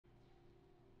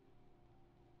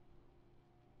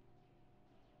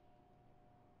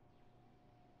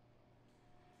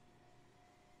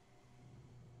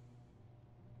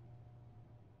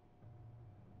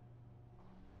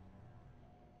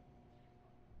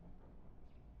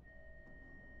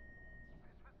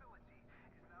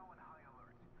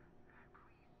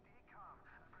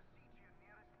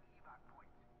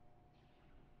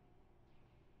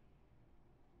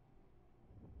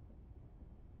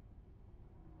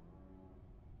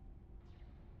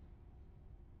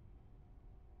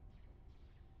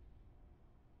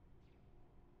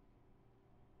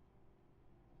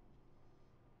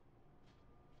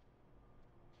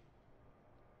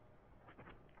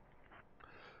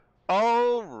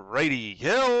Alrighty,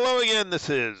 hello again, this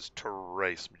is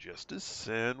Trace Majestus,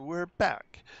 and we're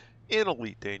back in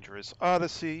Elite Dangerous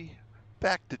Odyssey,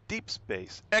 back to deep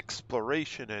space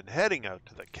exploration and heading out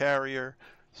to the carrier.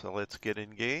 So let's get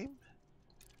in game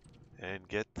and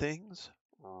get things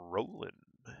rolling.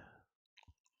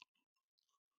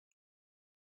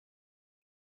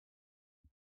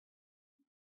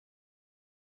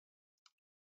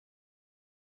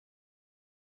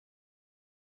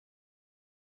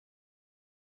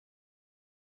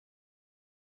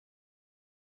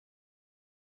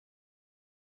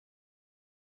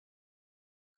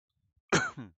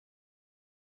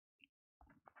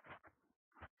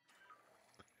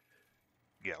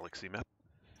 Galaxy map.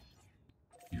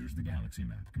 Here's the galaxy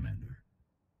map, Commander.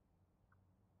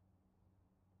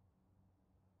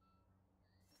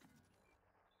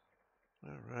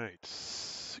 Alright,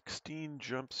 16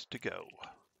 jumps to go.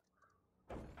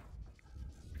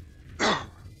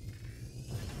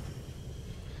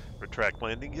 Retract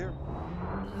landing gear.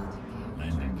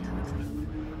 Landing gear retract.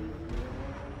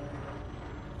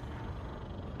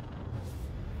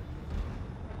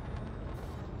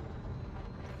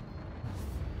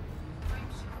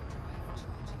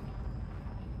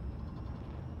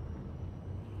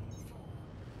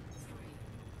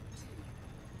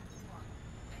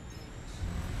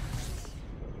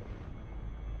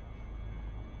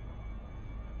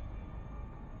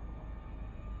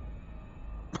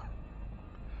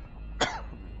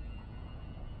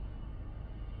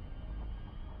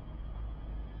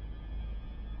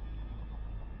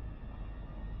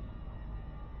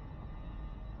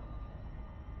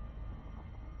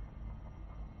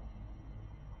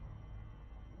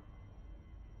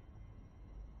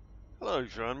 Hello,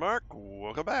 Jean-Marc.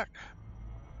 Welcome back.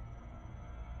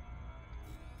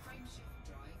 Frameshift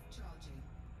drive charging.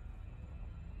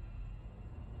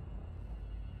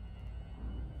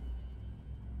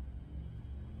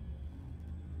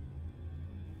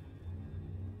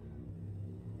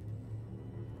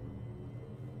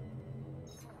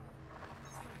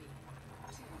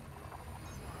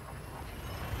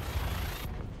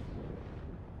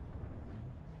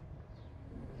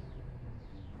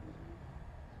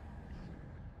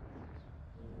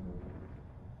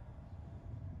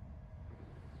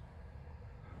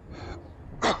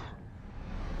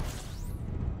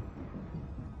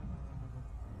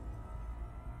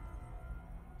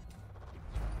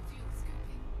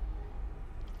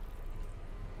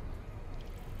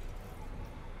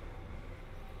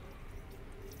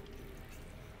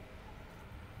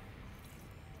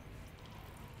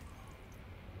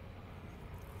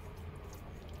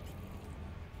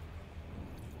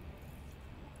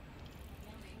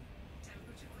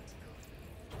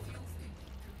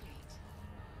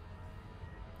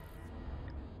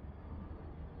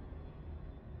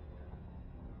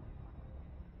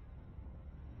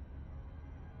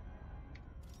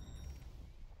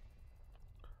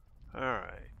 All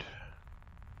right.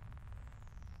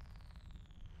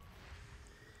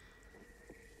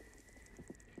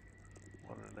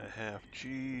 One and a half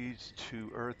Gs,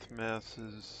 2 Earth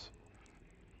masses.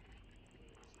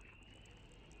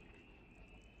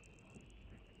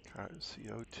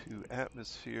 CO2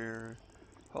 atmosphere.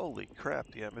 Holy crap,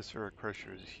 the atmospheric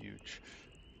pressure is huge.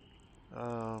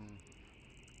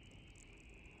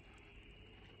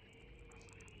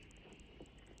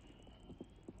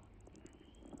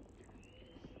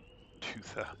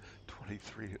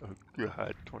 23, oh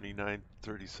god,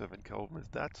 2937 Kelvin.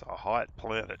 That's a hot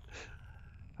planet.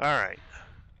 All right.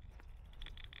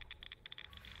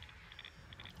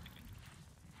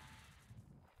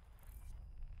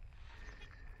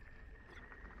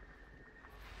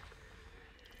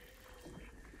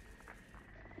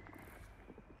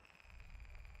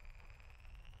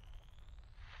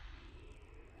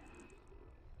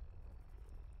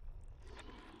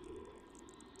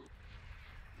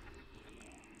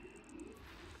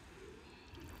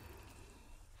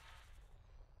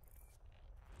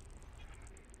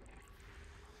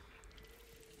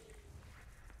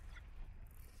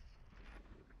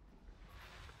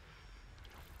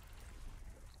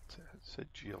 It said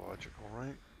geological,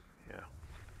 right? Yeah.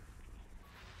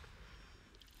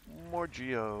 More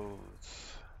geos.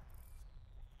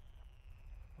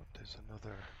 Oh, there's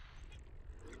another.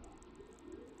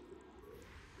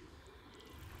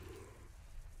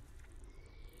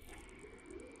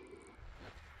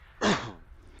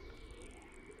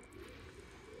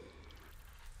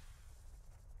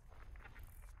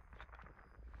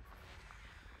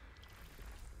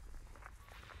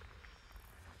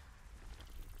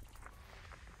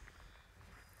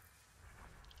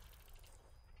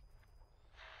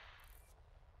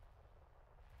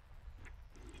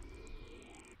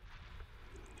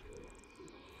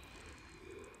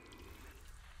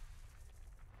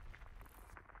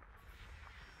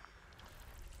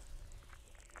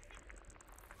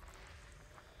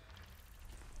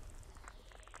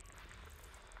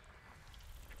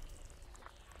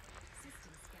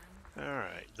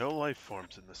 Alright, no life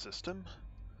forms in the system.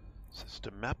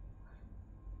 System map.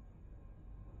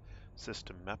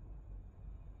 System map.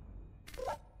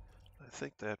 I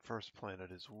think that first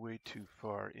planet is way too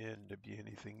far in to be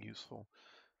anything useful.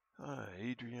 Ah,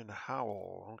 Adrian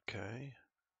Howell, okay.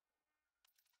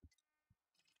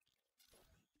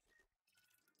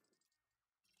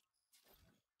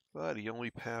 But he only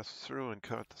passed through and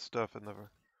caught the stuff in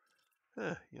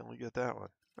the... you only get that one.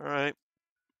 Alright.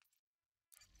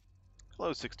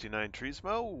 Hello, 69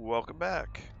 Treesmo. Welcome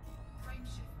back.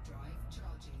 Frameshift drive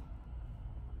charging.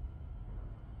 Four,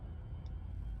 three, two.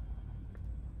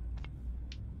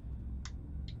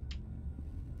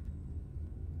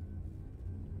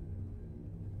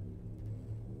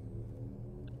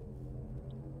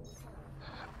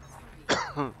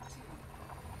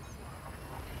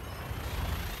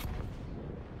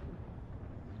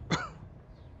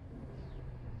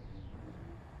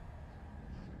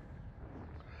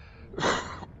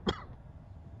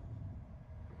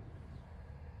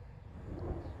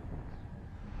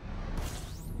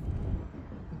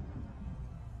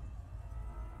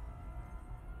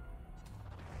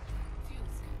 Fuel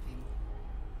scoping.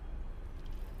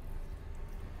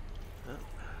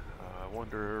 I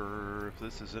wonder if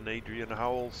this is an Adrian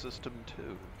Howell system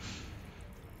too.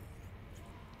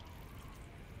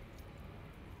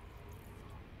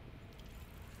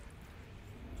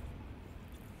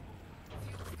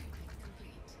 Fuel scoping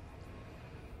complete.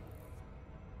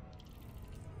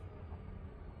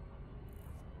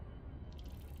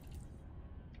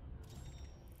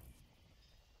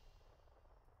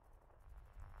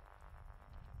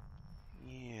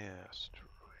 Yeah,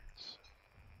 asteroids.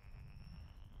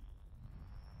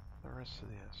 The rest of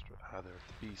the asteroids. Ah, they're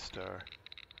at the B star.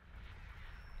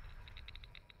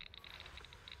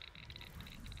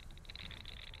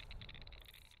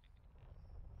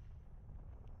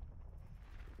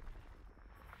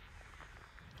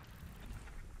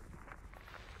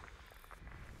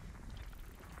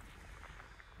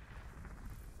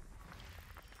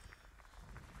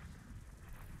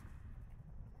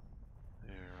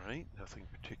 Alright, nothing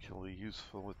particularly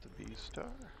useful at the B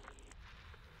star.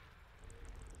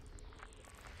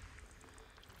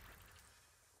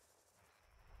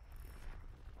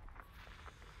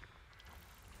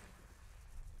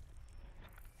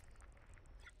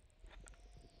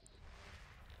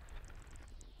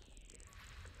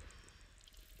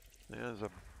 There's a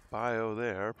bio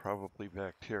there, probably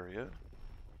bacteria.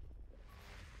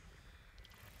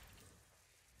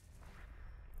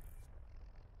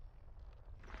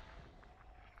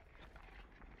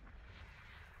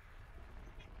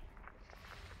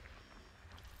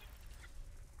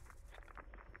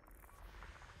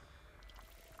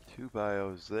 Two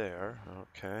bios there,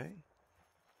 okay.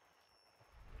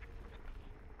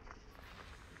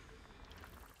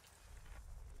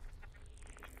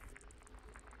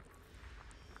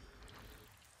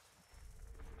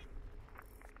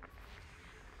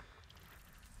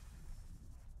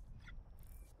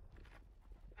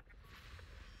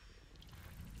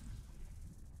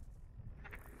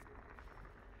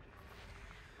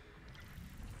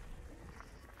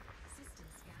 System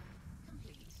scan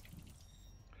complete.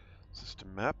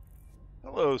 System map.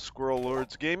 Hello, Squirrel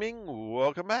Lords Gaming.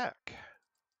 Welcome back.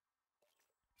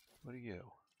 What are you?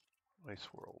 Ice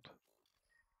World.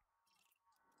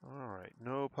 Alright,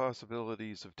 no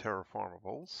possibilities of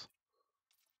terraformables.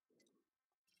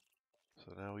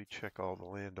 So now we check all the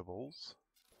landables.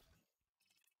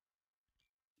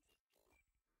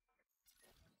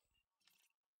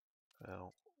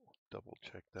 I'll double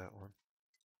check that one.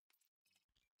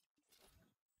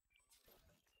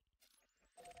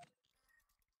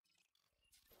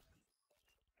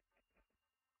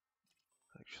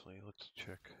 Actually, let's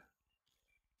check.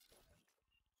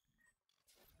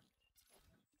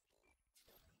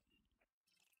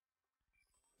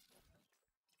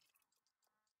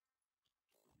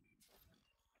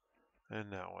 And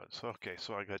now it's okay,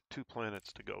 so I got 2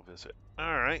 planets to go visit.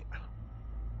 Alright.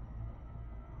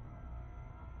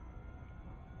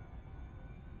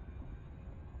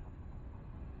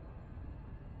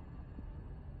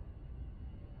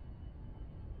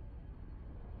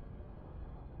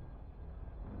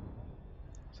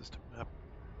 System map.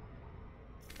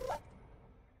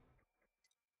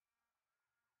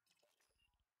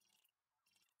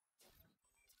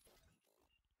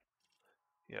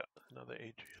 Yeah, another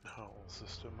Adrian Howell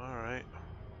system. Alright.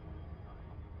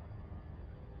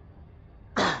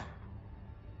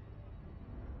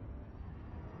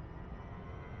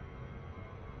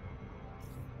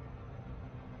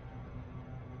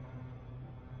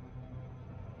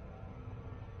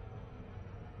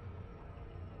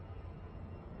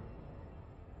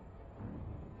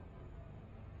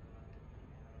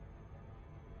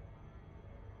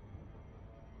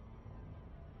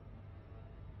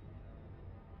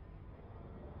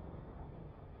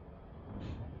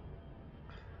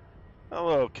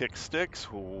 Hello, Kicksticks.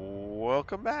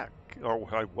 Welcome back. Or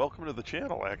welcome to the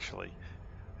channel, actually.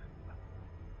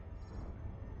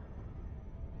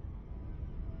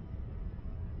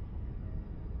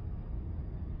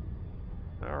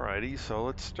 Alrighty, so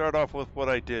let's start off with what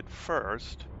I did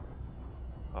first.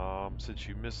 Since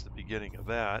you missed the beginning of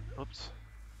that. Oops.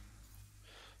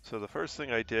 So the first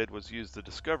thing I did was use the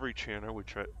Discovery scanner,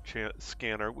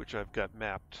 which I've got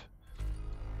mapped.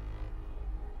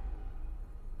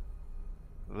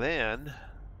 Then,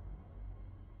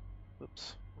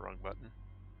 oops, wrong button.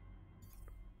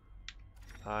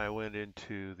 I went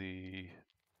into the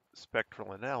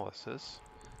spectral analysis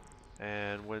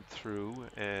and went through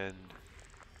and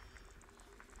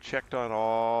checked on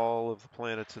all of the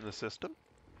planets in the system.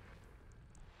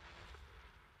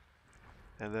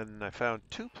 And then I found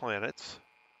 2 planets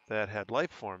that had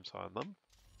life forms on them.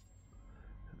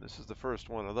 And this is the first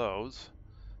one of those.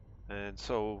 And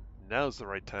so now's the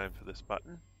right time for this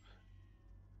button.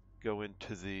 Go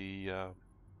into the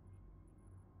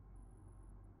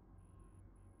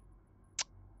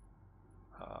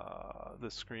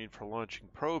screen for launching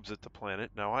probes at the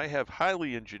planet. Now I have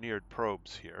highly engineered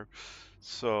probes here.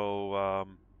 So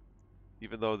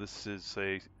even though this is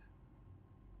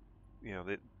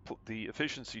the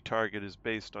efficiency target is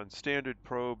based on standard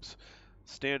probes.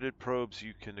 Standard probes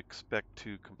you can expect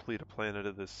to complete a planet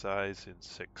of this size in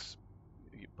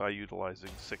by utilizing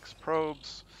 6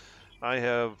 probes. I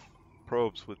have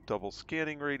probes with double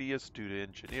scanning radius due to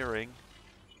engineering,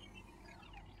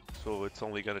 so it's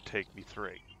only going to take me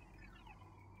 3.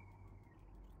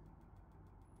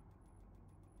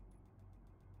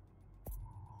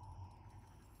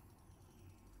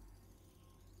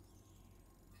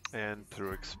 And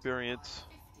through experience,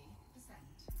 50%.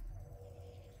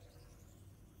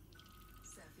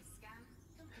 Surface scan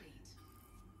complete.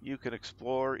 you can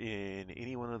explore in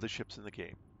any one of the ships in the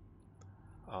game.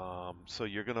 So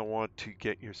you're going to want to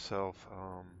get yourself,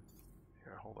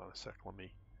 here, hold on a sec, let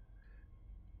me,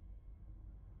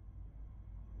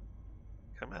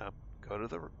 come out, go to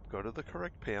the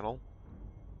correct panel.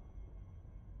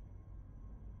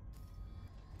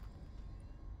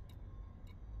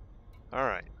 All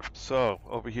right, so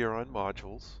over here on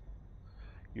modules,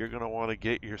 you're going to want to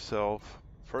get yourself,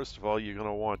 first of all, you're going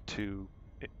to want to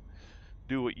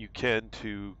do what you can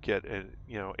to get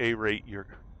A-rate your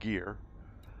gear.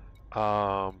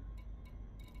 And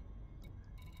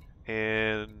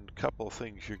a couple of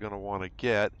things you're going to want to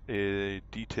get: a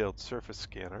detailed surface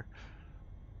scanner,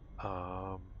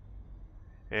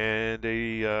 and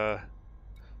a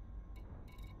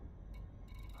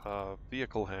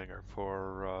vehicle hangar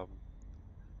for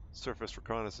surface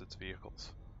reconnaissance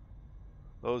vehicles.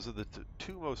 Those are the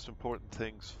 2 most important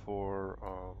things for,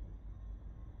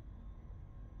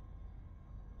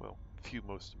 few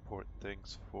most important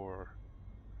things for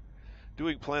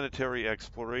doing planetary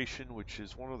exploration, which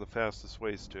is one of the fastest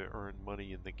ways to earn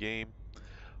money in the game.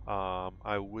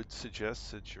 I would suggest,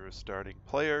 since you're a starting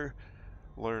player,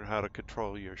 learn how to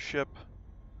control your ship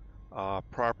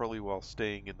properly while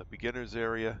staying in the beginner's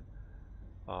area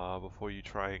before you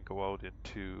try and go out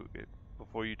into it,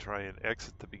 before you try and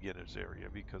exit the beginner's area,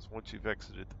 because once you've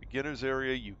exited the beginner's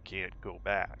area, you can't go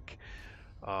back.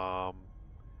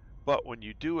 But when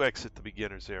you do exit the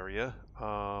beginner's area,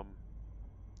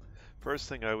 first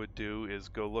thing I would do is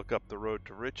go look up the Road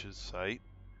to Riches site,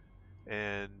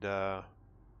 and there's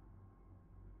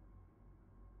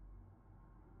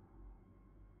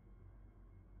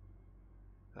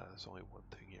only one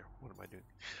thing here. What am I doing?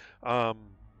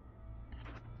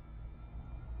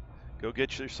 Go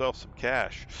get yourself some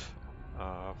cash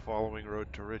following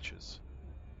Road to Riches,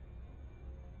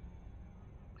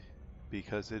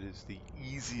 because it is the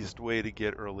easiest way to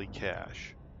get early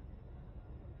cash.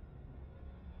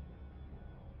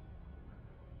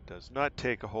 Does not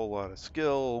take a whole lot of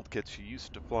skill, gets you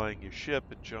used to flying your ship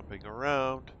and jumping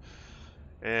around,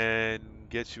 and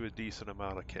gets you a decent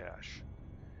amount of cash.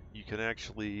 You can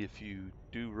actually, if you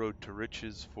do Road to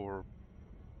Riches for,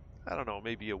 I don't know,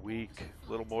 maybe a week,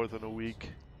 a little more than a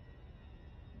week.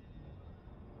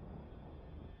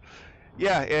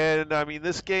 Yeah, and I mean,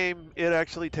 this game, it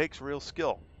actually takes real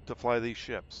skill to fly these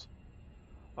ships.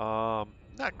 Not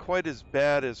quite as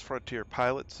bad as Frontier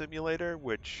Pilot Simulator,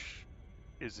 which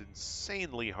is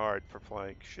insanely hard for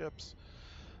flying ships.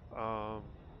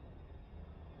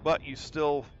 But you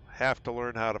still have to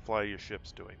learn how to fly your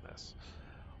ships doing this.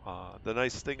 The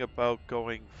nice thing about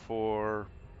going for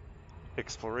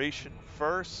exploration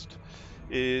first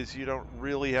is you don't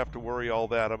really have to worry all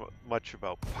that much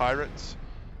about pirates.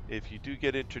 If you do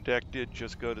get interdicted,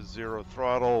 just go to 0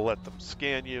 throttle, let them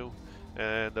scan you,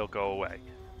 and they'll go away.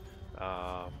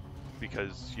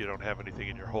 because you don't have anything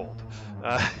in your hold.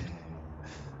 Uh,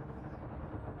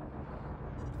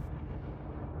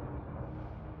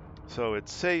 so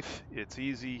it's safe, it's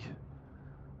easy.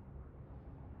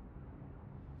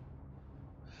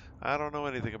 I don't know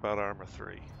anything about Armor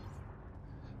 3.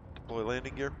 Deploy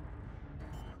landing gear.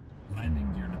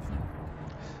 Landing gear deployed.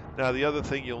 Now the other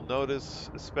thing you'll notice,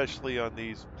 especially on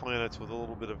these planets with a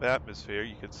little bit of atmosphere,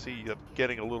 you can see I'm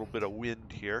getting a little bit of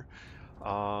wind here.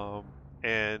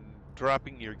 And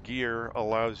dropping your gear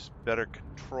allows better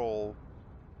control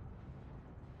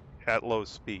at low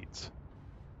speeds.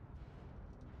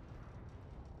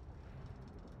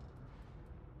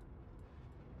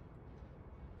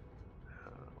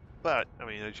 But, I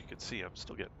mean, as you can see, I'm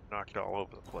still getting knocked all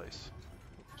over the place.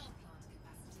 Oops. Power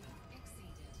plant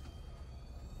capacity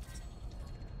exceeded.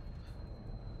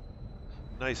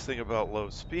 Nice thing about low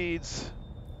speeds,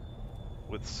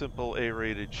 with simple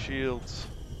A-rated shields,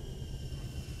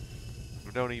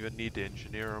 we don't even need to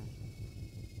engineer them.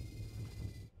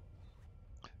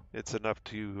 It's enough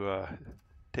to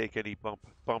take any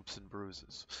bumps and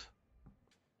bruises.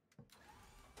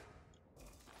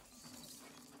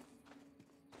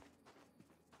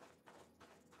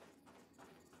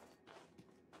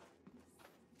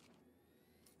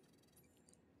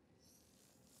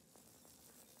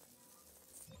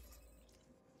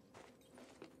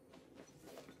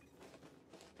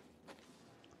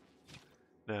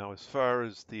 Now, as far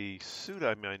as the suit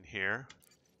I'm in here,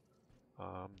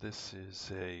 this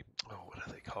is a, oh, what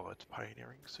do they call it?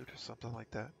 Pioneering suit or something like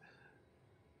that.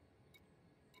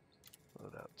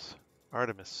 Loadouts.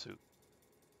 Artemis suit.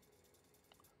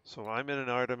 So I'm in an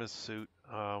Artemis suit,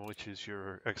 which is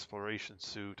your exploration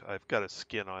suit. I've got a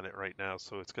skin on it right now,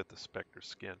 so it's got the Spectre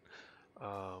skin.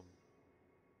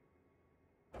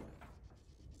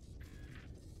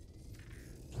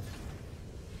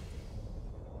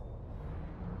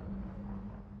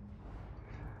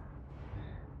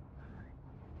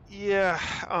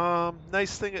 Yeah,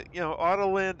 nice thing,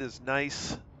 Autoland is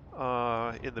nice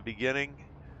in the beginning,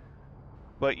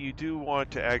 but you do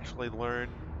want to actually learn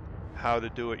how to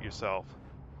do it yourself,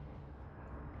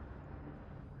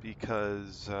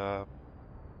 because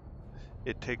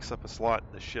it takes up a slot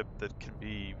in the ship that can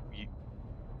be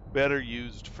better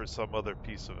used for some other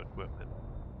piece of equipment.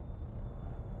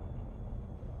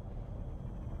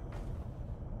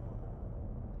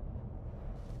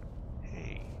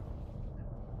 Hey,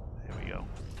 there we go.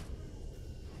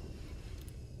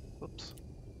 Whoops.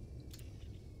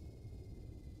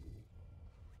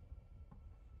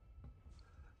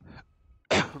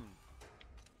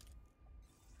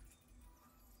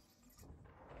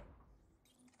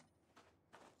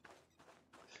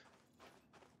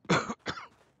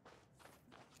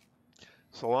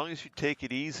 So long as you take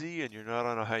it easy and you're not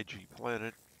on a high G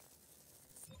planet.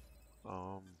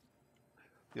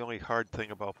 The only hard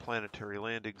thing about planetary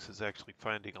landings is actually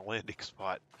finding a landing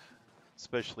spot,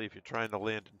 especially if you're trying to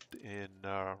land in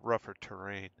rougher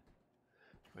terrain.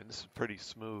 I mean, this is pretty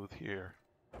smooth here.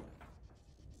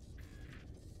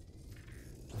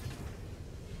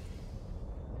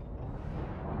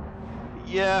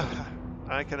 Yeah,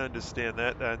 I can understand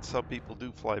that, and some people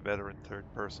do fly better in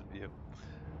third-person view.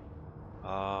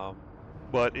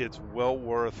 But it's well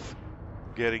worth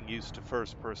getting used to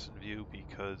first-person view,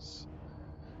 because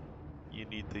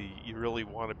you really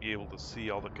want to be able to see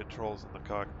all the controls in the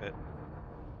cockpit.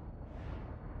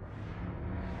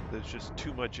 There's just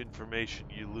too much information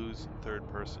you lose in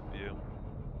third-person view.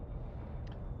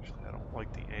 Actually, I don't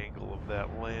like the angle of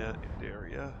that land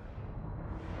area.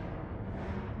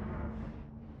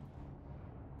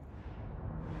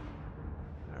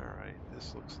 Alright,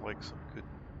 this looks like some good...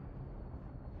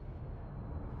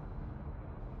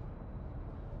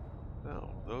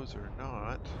 No, those are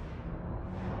not.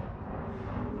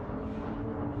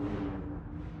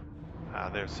 Ah,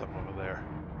 there's some over there.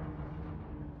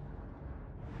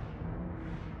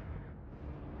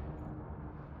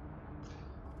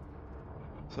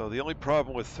 So the only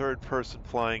problem with third-person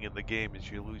flying in the game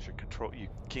is you lose your control. You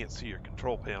can't see your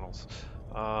control panels,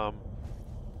 and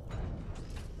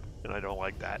I don't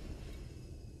like that.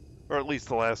 Or at least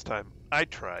the last time I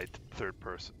tried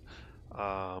third-person.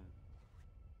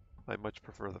 I much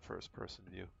prefer the first-person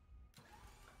view.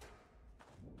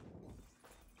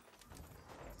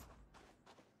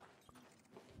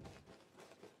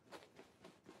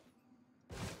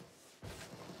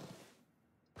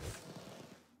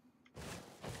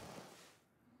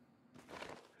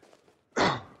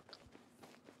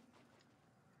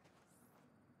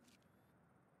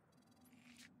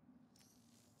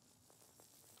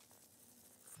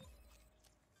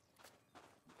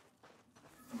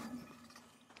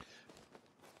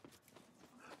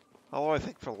 Although I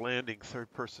think for landing,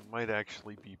 third person might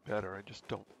actually be better. I just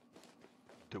don't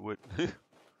do it.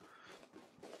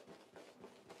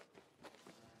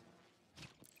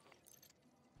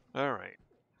 All right.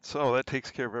 So that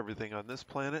takes care of everything on this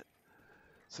planet.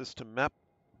 System map.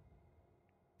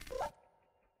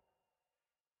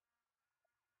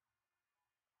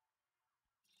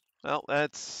 Well,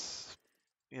 that's,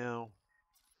 you know,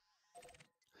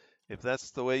 if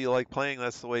that's the way you like playing,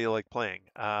 that's the way you like playing.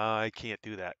 I can't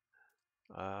do that.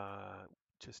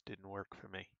 Just didn't work for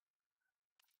me.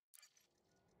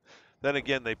 Then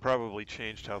again, they probably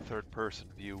changed how third-person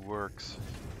view works.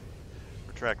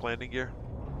 Retract landing gear?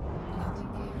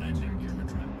 Landing gear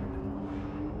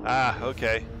retracted. Ah,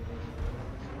 okay.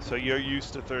 So you're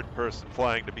used to third-person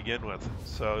flying to begin with.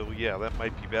 So yeah, that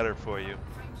might be better for you.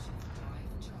 Frameshift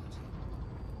drive charging.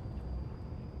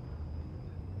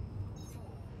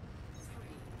 4, 3,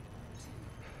 2,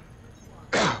 1. Engage.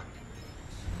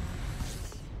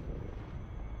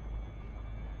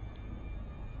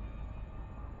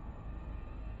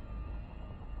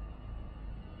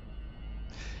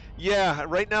 Yeah,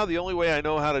 right now the only way I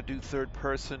know how to do third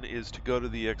person is to go to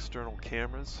the external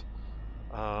cameras.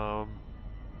 But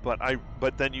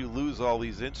then you lose all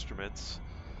these instruments.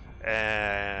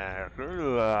 And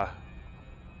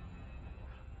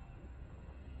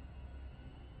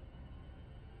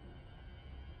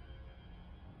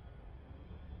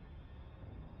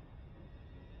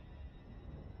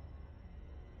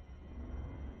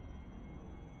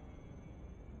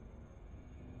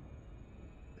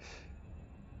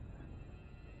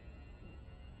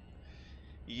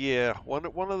yeah, one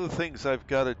of the things I've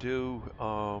got to do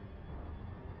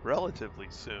relatively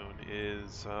soon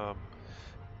is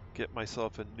get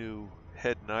myself a new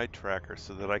head and eye tracker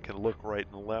so that I can look right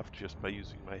and left just by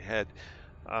using my head.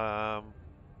 I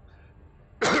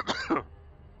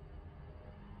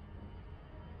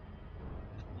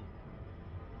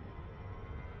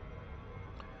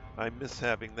miss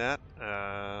having that.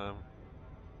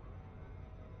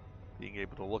 Being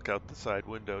able to look out the side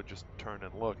window, just turn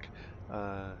and look.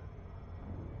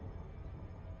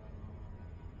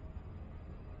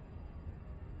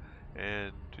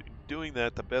 And doing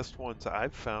that, the best ones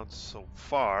I've found so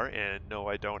far, and no,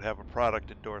 I don't have a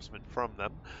product endorsement from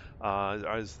them,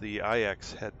 is the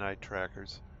IX head and eye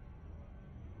trackers.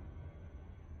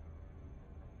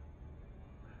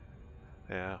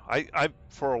 Yeah, I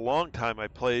for a long time I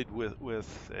played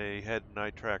with a head and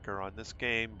eye tracker on this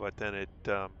game, but then it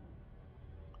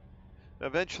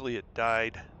eventually it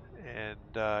died,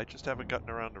 and I just haven't gotten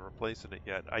around to replacing it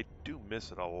yet. I do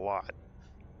miss it a lot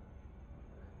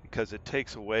because it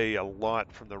takes away a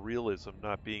lot from the realism,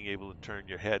 not being able to turn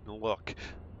your head and look.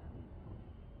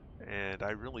 And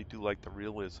I really do like the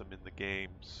realism in the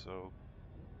game, so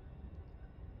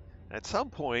at some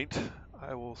point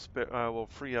I will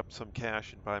free up some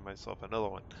cash and buy myself another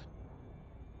one.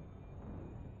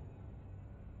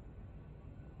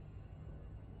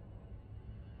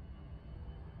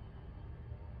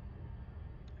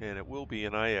 And it will be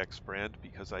an IX brand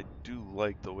because I do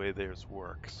like the way theirs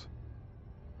works.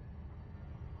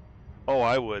 Oh,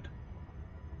 I would.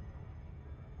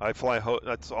 I fly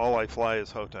that's all I fly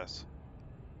is HOTAS.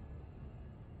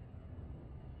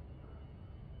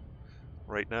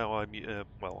 Right now I'm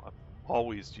I'm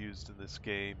always used in this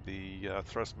game the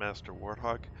Thrustmaster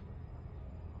Warthog.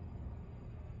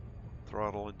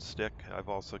 Throttle and stick. I've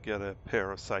also got a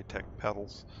pair of Cytec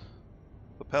pedals.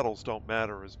 The pedals don't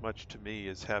matter as much to me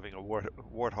as having a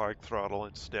Warthog throttle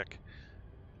and stick,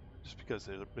 just because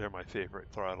they're my favorite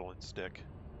throttle and stick.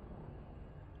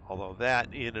 Although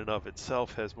that in and of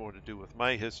itself has more to do with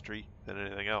my history than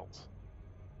anything else.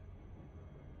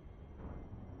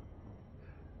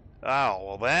 Oh,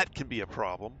 well that can be a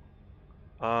problem.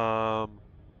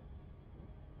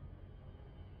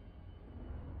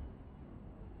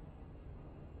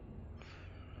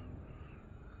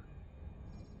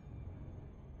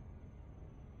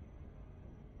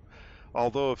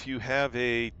 Although if you have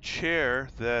a chair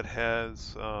that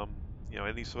has,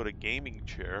 any sort of gaming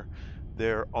chair,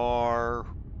 there are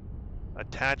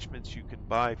attachments you can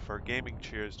buy for gaming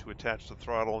chairs to attach the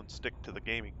throttle and stick to the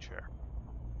gaming chair.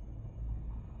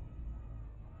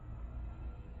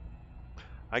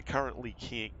 I currently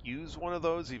can't use one of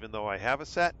those even though I have a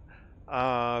set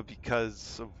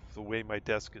because of the way my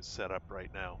desk is set up right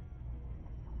now.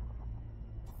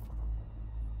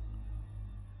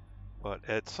 But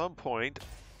at some point,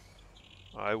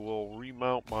 I will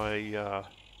remount my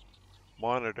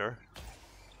monitor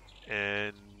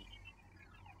and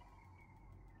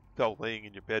laying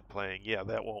in your bed playing. Yeah,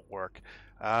 that won't work.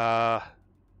 But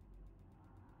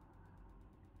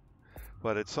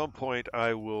at some point,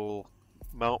 I will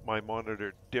mount my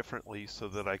monitor differently so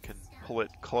that I can pull it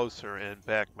closer and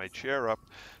back my chair up,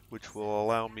 which will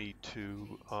allow me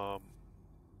to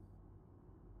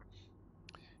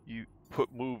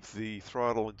move the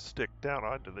throttle and stick down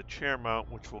onto the chair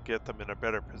mount, which will get them in a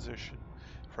better position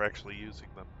for actually using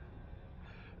them.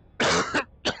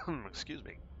 Excuse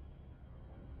me.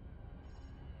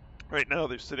 Right now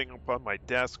they're sitting up on my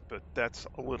desk, but that's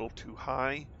a little too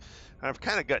high. I've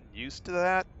kind of gotten used to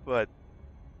that, but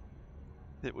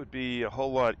it would be a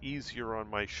whole lot easier on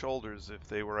my shoulders if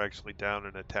they were actually down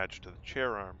and attached to the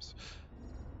chair arms.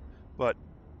 But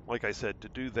like I said, to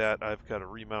do that, I've got to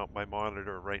remount my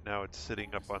monitor. Right now it's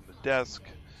sitting up on the desk.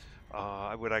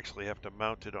 I would actually have to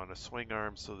mount it on a swing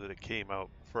arm so that it came out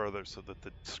further so that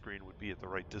the screen would be at the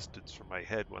right distance from my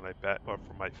head when I or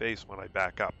from my face when I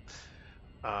back up.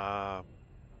 Or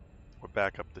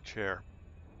back up the chair.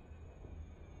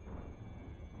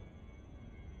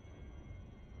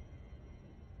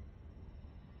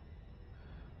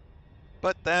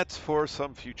 But that's for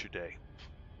some future day,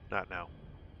 not now.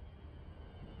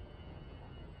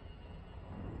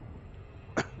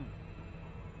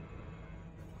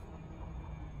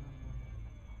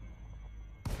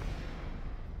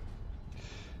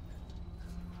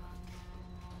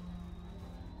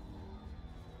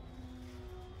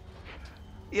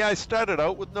 Yeah, I started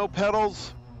out with no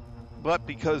pedals, but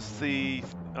because the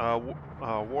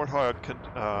Warthog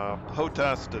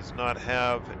HOTAS does not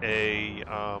have a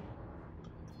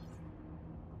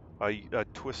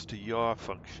twist to yaw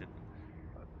function,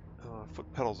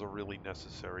 foot pedals are really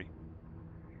necessary.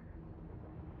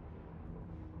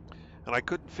 And I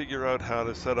couldn't figure out how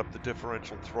to set up the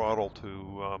differential throttle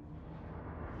to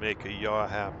make a yaw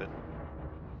happen,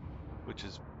 which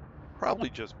is probably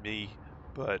just me,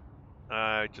 but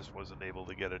I just wasn't able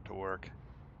to get it to work.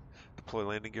 Deploy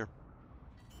landing gear.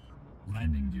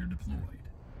 Landing gear deployed. Landing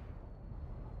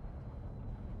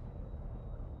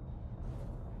gear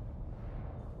deployed.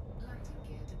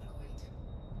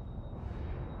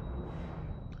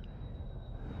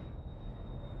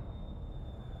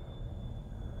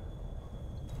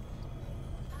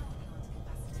 Power plant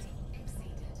capacity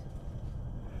exceeded.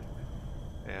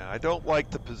 Yeah, I don't like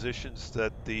the positions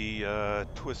that the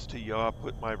twist to yaw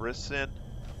put my wrists in.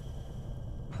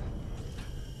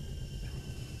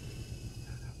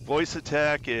 Voice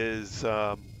attack is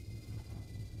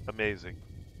amazing.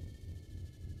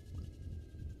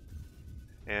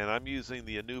 And I'm using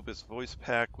the Anubis voice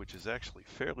pack, which is actually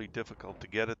fairly difficult to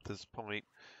get at this point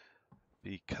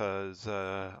because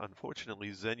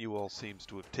unfortunately Zenuel seems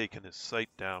to have taken his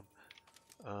site down.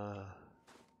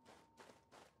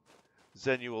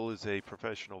 Zenuel is a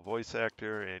professional voice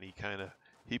actor, and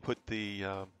he put the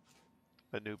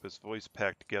Anubis voice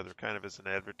pack together kind of as an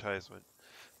advertisement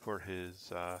for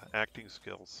his acting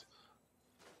skills.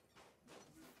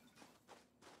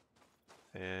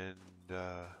 And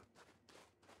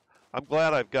I'm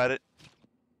glad I've got it.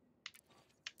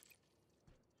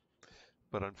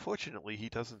 But unfortunately, he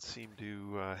doesn't seem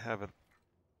to have it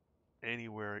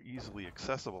anywhere easily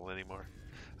accessible anymore.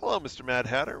 Hello, Mr. Mad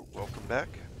Hatter. Welcome back.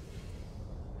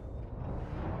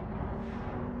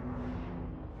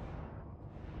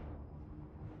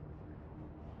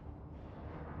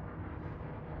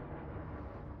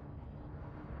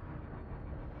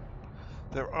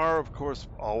 There are, of course,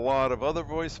 a lot of other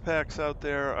voice packs out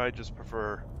there. I just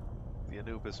prefer the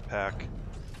Anubis pack.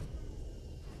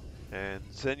 And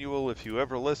Zenuel, if you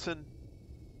ever listen,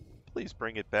 please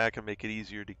bring it back and make it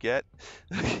easier to get.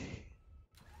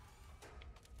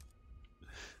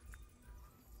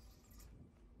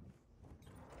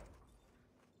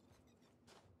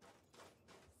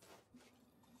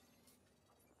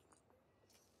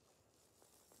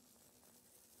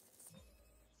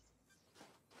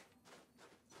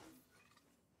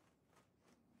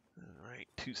 Alright,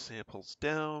 2 samples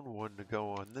down, 1 to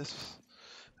go on this,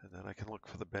 and then I can look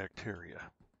for the bacteria.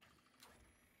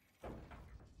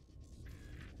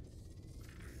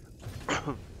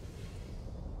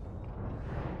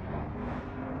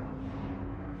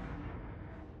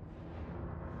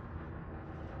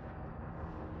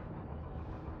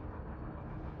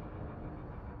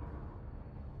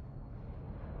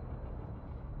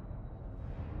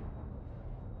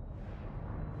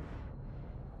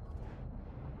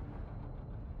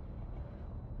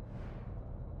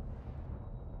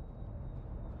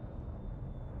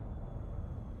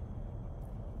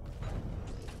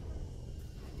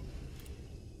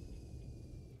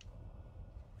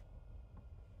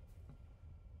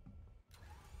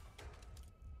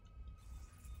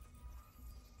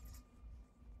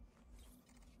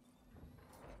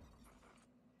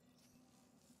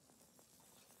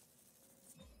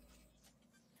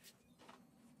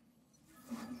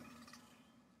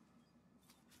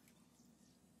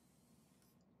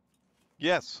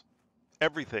 Yes,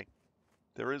 everything.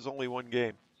 There is only one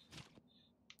game.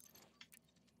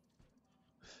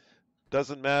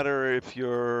 Doesn't matter if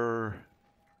you're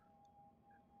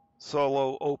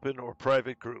solo, open, or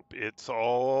private group. It's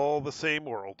all the same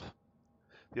world.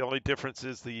 The only difference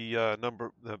is the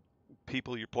the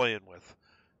people you're playing with.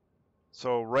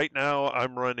 So right now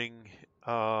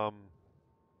um,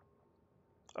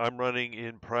 I'm running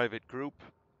in private group,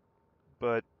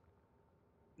 but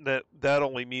that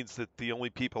only means that the only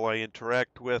people I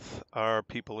interact with are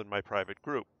people in my private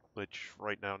group, which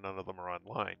right now none of them are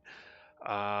online.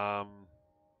 Um,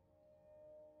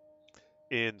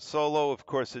 in solo, of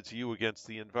course, it's you against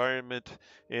the environment.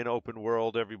 In open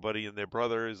world, everybody and their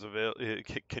brother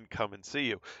can come and see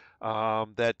you.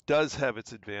 That does have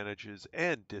its advantages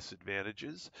and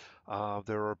disadvantages.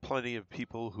 There are plenty of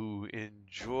people who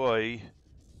enjoy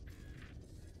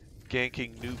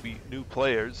ganking new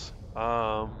players.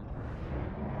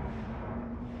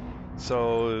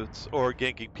 So it's or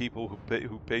ganking people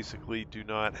who basically do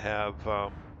not have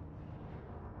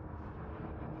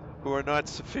who are not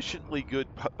sufficiently good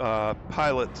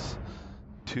pilots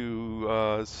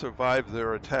to survive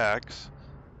their attacks.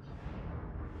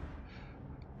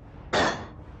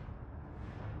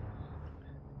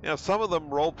 Some of them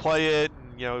role play it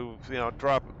and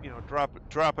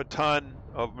drop a ton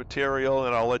of material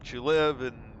and I'll let you live,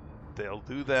 and they'll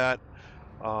do that.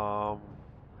 Um,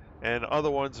 and other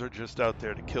ones are just out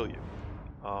there to kill you.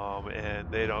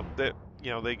 And they don't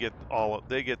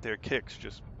they get their kicks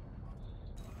just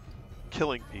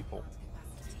killing people.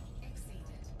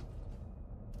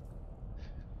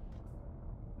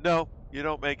 No, you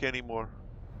don't make any more.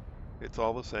 It's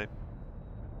all the same.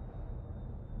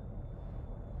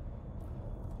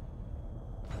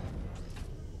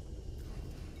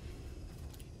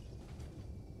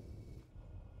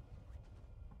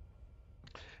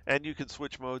 And you can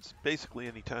switch modes basically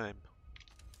anytime.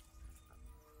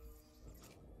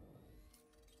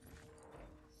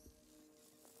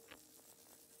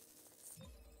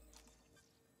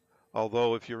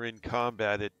 Although if you're in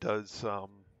combat, it does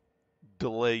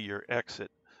delay your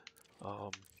exit.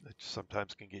 It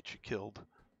sometimes can get you killed.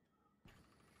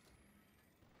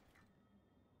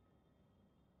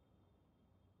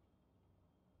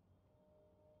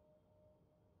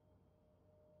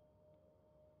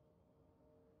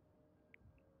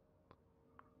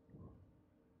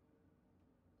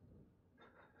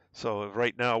 So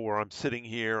right now where I'm sitting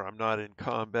here, I'm not in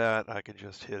combat. I can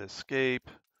just hit escape,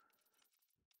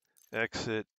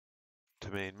 exit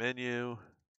to main menu,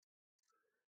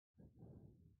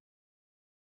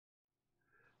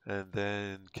 and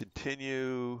then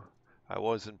continue. I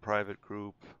was in private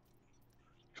group.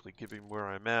 Actually, given where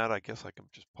I'm at, I guess I can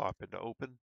just pop into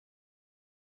open.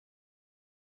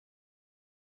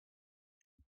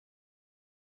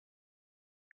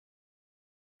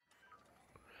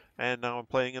 And now I'm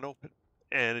playing in open.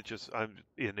 And I'm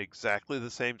in exactly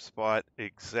the same spot,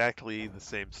 exactly the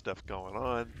same stuff going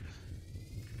on.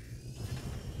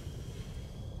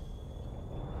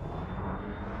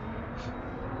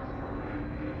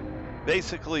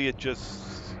 Basically, it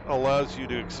just allows you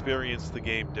to experience the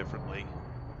game differently.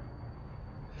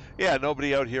 Yeah,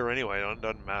 nobody out here anyway. It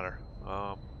doesn't matter.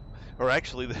 Or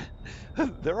actually,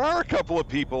 there are a couple of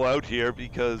people out here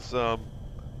because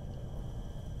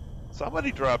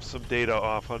somebody dropped some data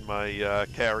off on my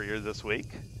carrier this week.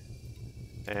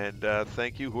 And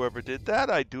thank you, whoever did that.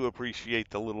 I do appreciate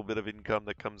the little bit of income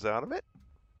that comes out of it.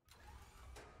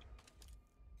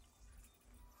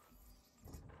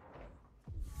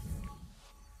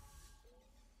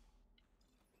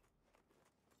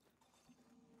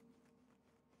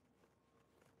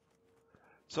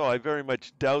 So I very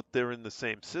much doubt they're in the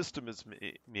same system as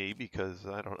me because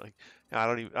I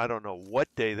don't know what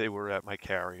day they were at my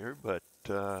carrier, but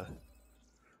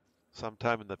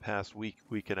sometime in the past week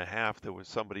and a half, there was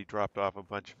somebody dropped off a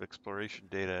bunch of exploration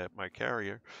data at my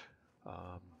carrier.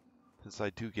 Since I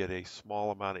do get a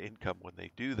small amount of income when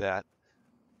they do that.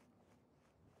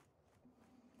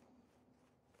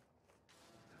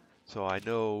 So I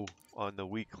know on the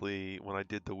weekly, when I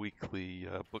did the weekly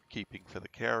bookkeeping for the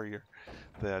carrier,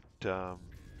 that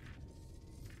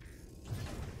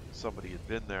somebody had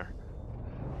been there.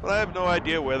 But I have no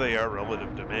idea where they are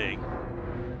relative to me.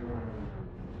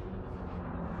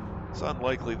 It's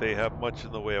unlikely they have much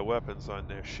in the way of weapons on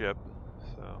their ship,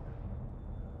 so.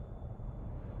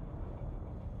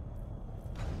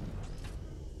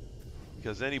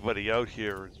 Because anybody out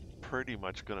here is pretty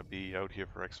much going to be out here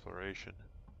for exploration.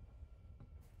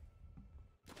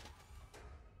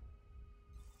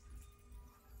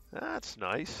 That's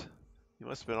nice. You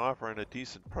must have been offering a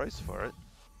decent price for it.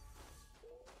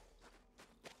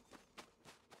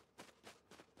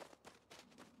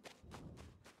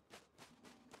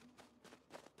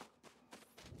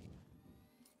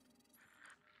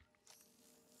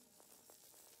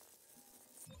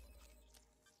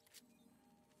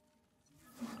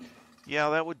 Yeah,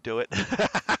 that would do it.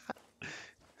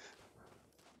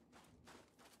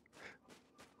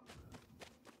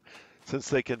 Since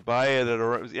they can buy it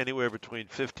at anywhere between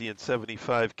 50 and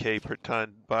 75K per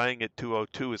ton, buying at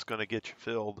 202 is going to get you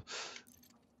filled.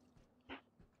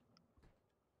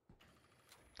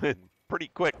 And pretty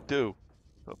quick, too.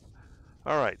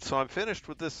 All right, so I'm finished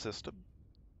with this system.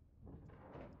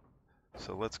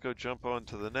 So let's go jump on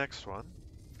to the next one,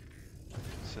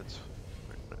 since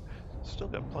we've still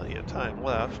got plenty of time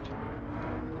left.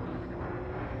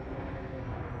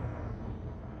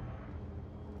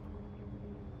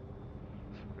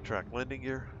 Retract landing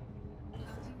gear.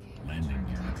 Landing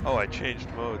gear. Oh, I changed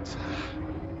modes.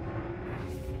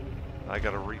 I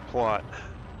gotta replot.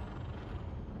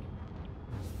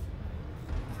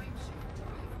 Frameshift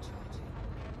drive charging.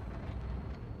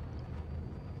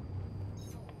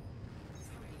 4, 3,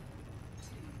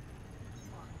 2,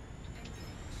 1. Engage.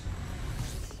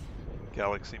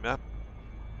 Galaxy map.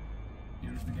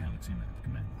 Here's the galaxy map,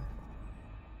 Commander.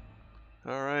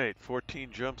 All right, 14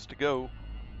 jumps to go.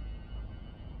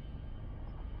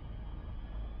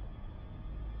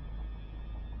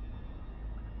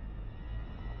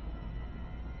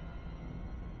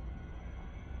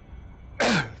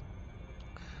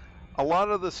 A lot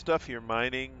of the stuff you're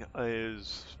mining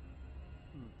is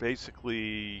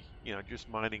basically, just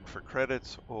mining for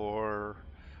credits or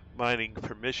mining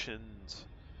for missions,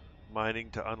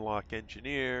 mining to unlock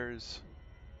engineers.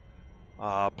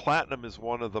 Platinum is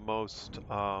one of the most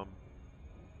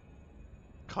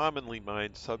commonly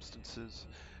mined substances,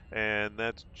 and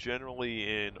that's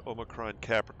generally in Omicron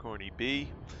Capricorn B,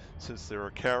 since there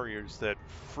are carriers that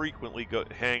frequently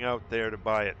hang out there to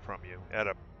buy it from you at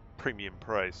a premium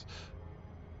price.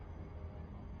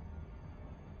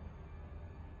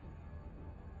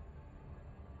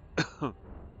 Frameshift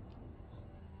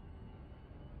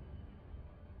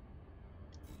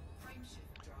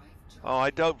drive Oh,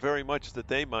 I doubt very much that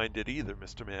they mind it either,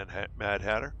 Mr. Mad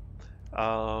Hatter.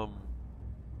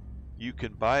 You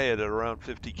can buy it at around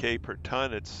 50K per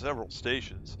ton at several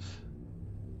stations.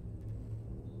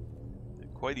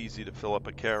 Quite easy to fill up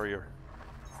a carrier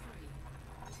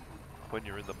when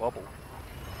you're in the bubble.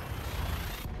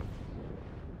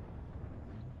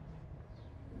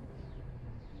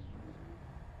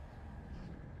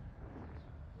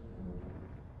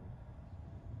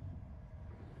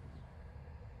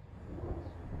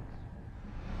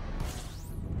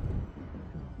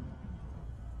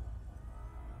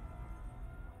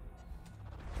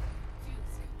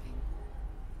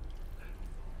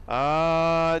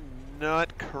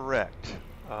 Not correct.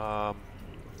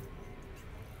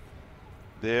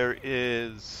 There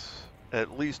is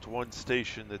at least one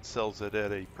station that sells it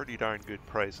at a pretty darn good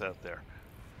price out there.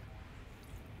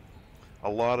 A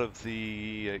lot of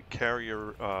the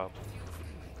carrier, what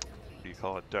do you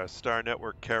call it, Star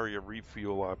Network carrier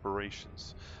refuel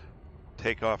operations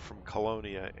take off from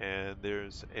Colonia, and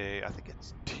there's I think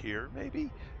it's Tier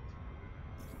maybe?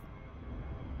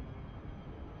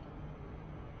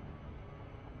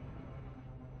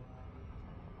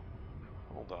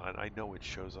 Hold on, I know it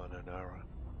shows on Anara.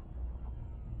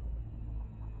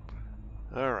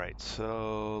 All right,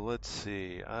 so let's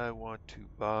see. I want to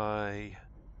buy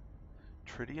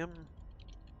tritium.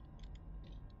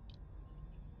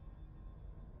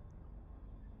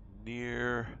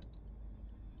 Near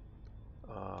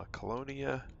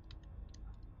Colonia.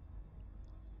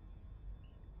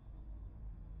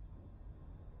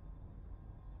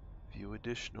 View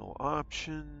additional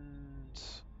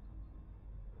options.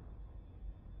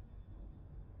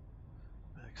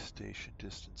 Max station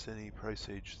distance any, price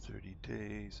age 30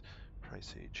 days,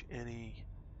 price age any,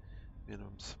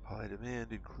 minimum supply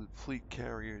demand, include fleet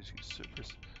carriers, use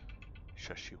service.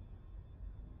 Shush you.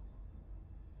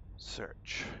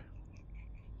 Search.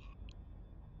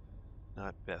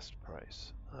 Not best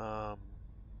price.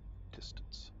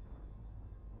 Distance.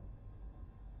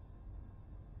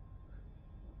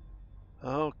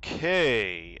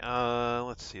 Okay,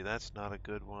 let's see, that's not a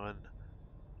good one.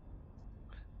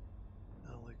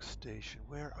 Alex Station,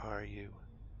 where are you?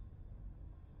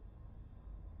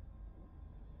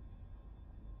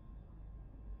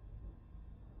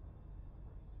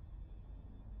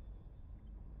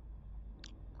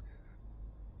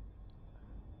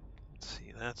 Let's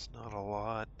see, that's not a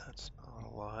lot, that's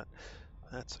not a lot.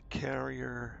 That's a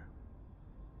carrier.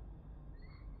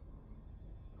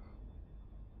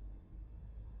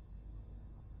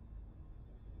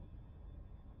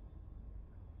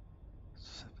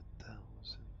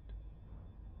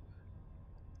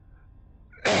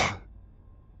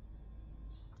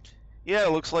 Yeah,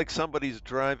 it looks like somebody's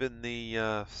driving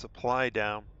the supply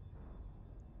down.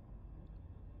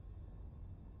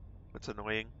 That's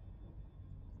annoying.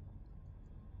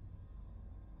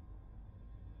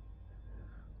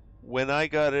 When I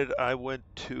got it, I went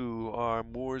to our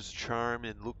Moore's Charm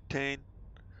in Luctane.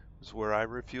 Is where I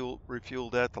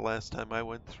refueled at the last time I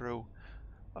went through.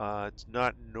 It's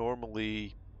not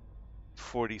normally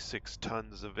 46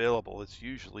 tons available. It's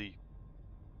usually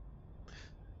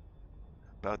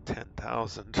about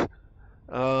 10,000.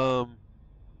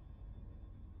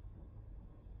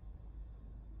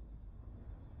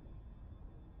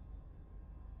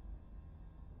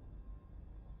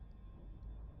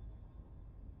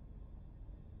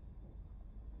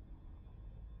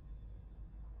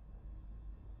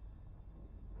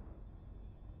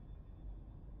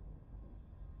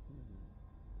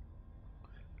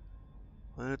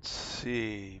 Let's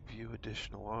see. View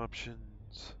additional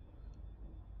options.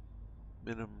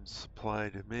 Minimum supply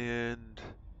demand.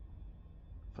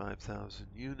 5,000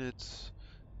 units.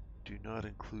 Do not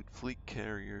include fleet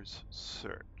carriers.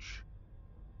 Search.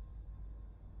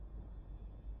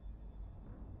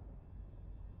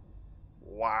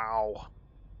 Wow.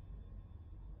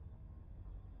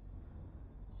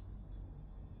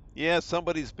 Yeah,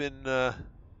 somebody's been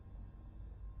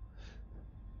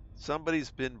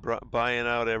buying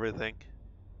out everything.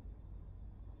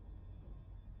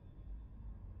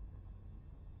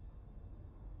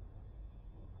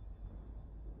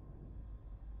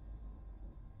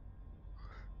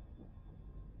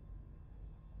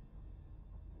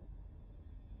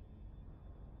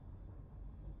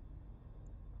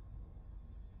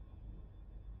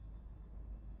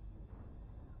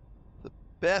 The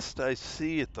best I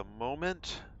see at the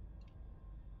moment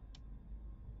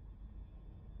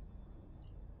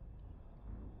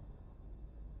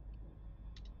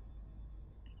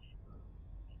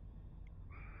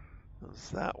is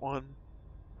that one.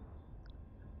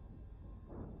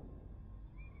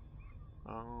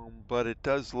 But it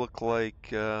does look like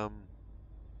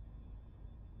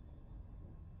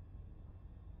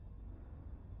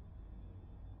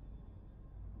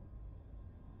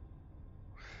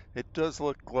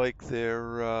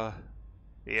they're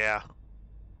yeah.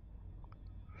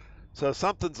 So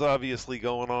something's obviously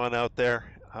going on out there.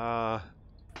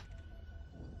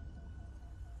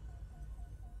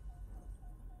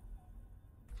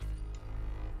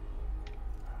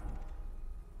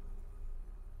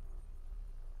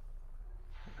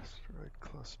 Asteroid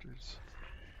clusters.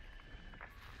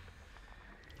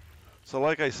 So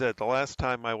like I said, the last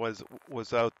time I was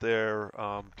out there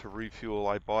to refuel,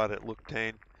 I bought at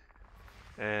Luctane,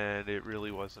 and it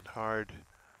really wasn't hard.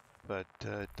 But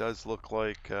it does look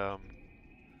like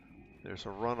there's a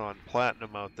run on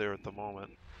platinum out there at the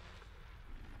moment.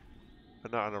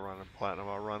 But not a run on platinum,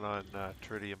 a run on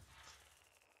tritium.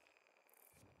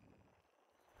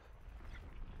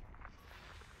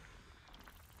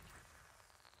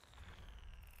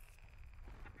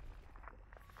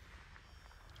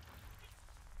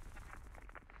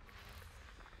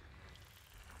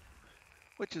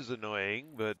 Which is annoying,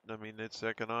 but I mean, it's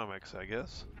economics, I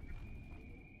guess.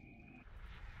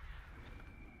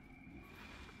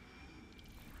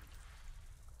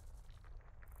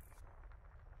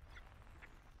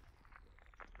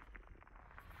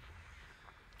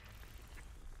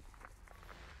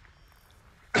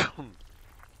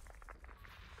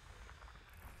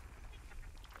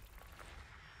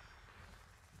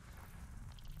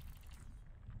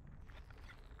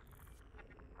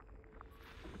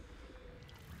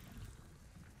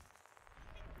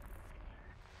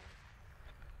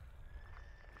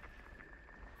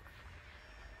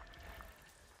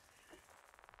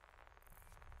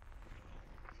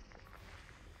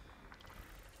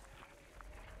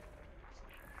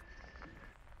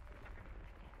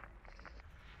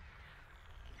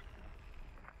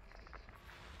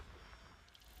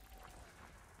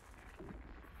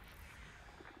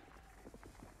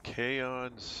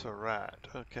 Kaon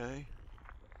Sarat, okay.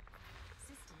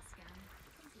 System scan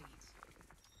complete.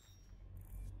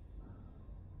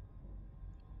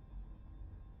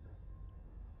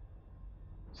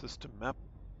 System map.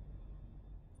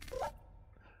 A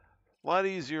lot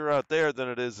easier out there than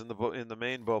it is in the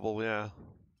main bubble, yeah.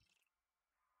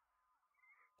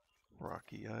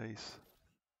 Rocky ice.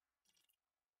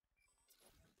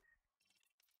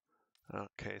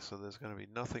 Okay, so there's going to be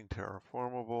nothing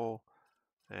terraformable,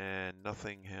 and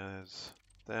nothing has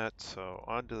that, so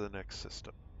on to the next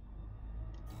system.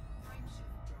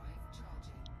 Frameshift drive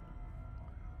charging.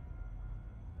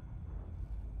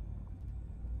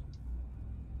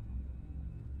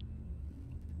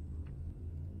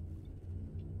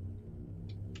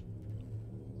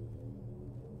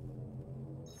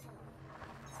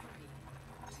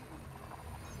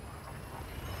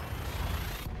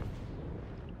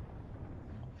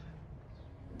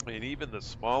 mean, even the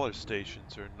smaller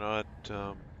stations are not.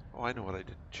 Oh, I know what I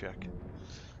didn't check.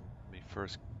 Let me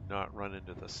first not run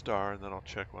into the star, and then I'll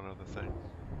check one other thing.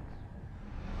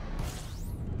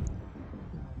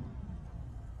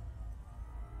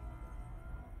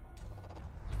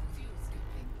 Fuel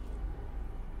scooping.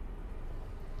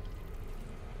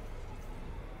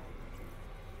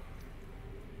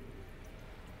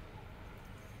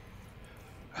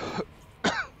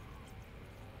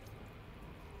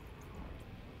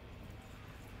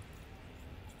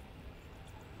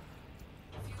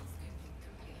 Fuel scooping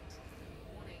complete.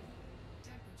 Warning.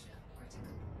 Temperature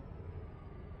critical.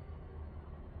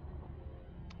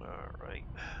 All right.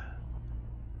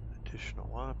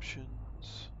 Additional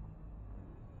options.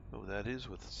 Oh, that is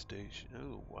with the station.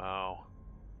 Oh, wow.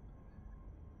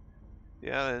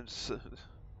 Yeah, it's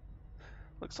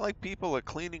looks like people are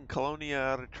cleaning Colonia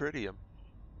out of tritium.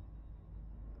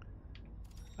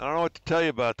 I don't know what to tell you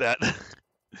about that.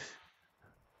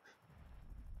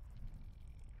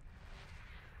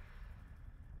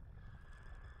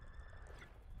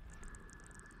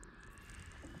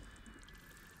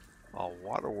 A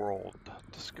water world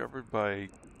discovered by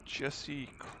Jesse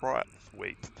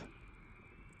Krathwaite.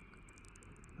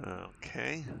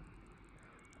 Okay.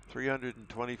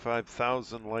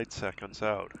 325,000 light seconds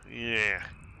out. Yeah.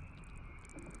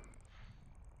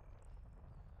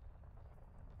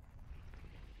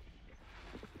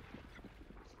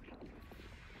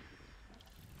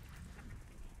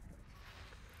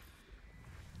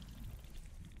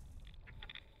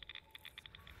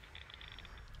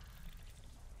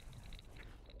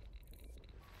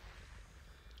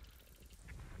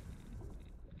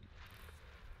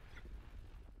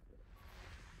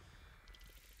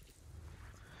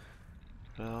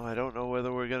 Well, I don't know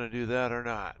whether we're going to do that or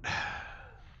not.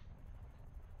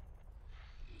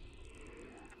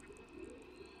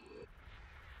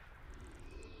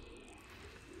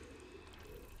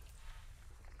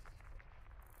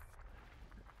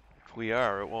 If we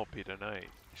are, it won't be tonight.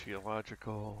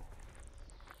 Geological.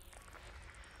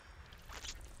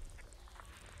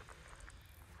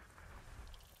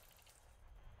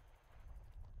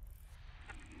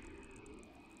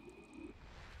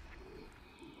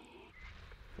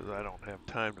 Because I don't have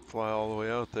time to fly all the way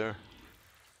out there.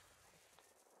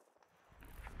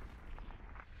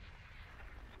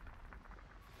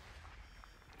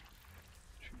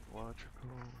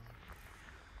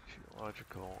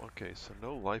 Geological. Okay, so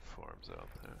no life forms out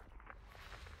there.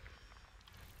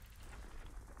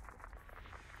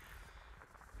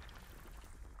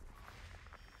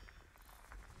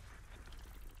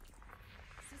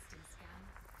 System scan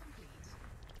complete.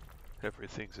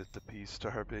 Everything's at the P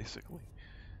star, basically.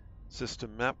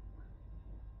 System map.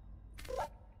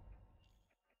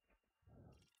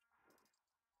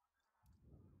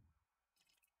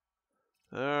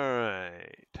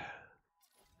 Alright.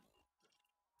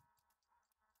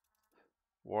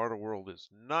 Water world is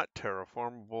not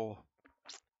terraformable.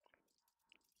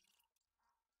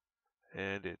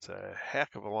 And it's a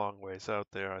heck of a long ways out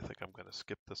there. I think I'm going to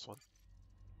skip this one.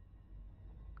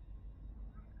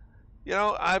 You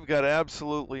know, I've got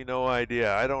absolutely no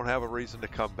idea. I don't have a reason to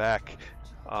come back.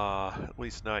 At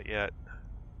least not yet.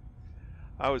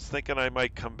 I was thinking I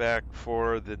might come back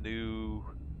for the new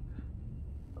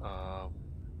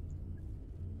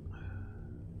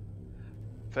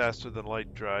faster than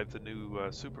light drive, the new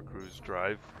Super Cruise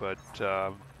drive, but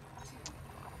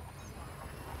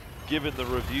given the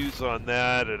reviews on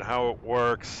that and how it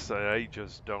works, I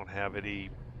just don't have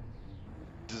any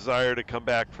desire to come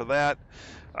back for that.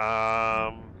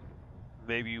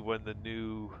 Maybe when the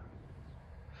new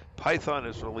Python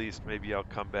is released, maybe I'll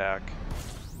come back.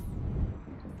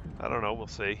 I don't know, we'll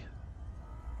see.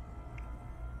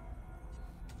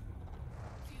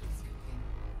 Fuel scooping.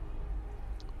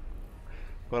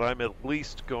 But I'm at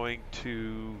least going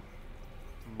to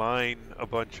mine a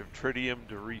bunch of tritium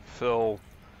to refill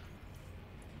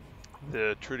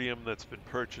the tritium that's been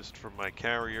purchased from my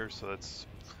carrier, so that's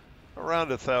around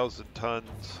 1,000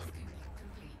 tons,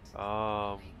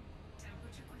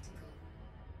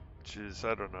 which is,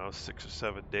 I don't know, 6 or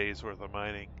 7 days worth of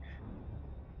mining.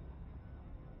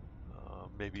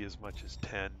 Maybe as much as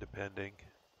 10, depending.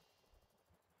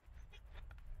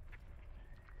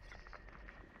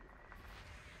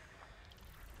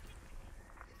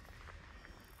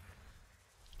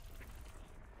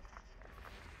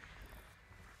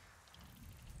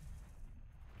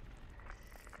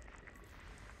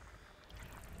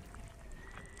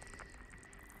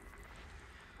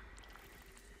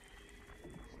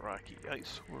 Rocky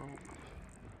Ice World.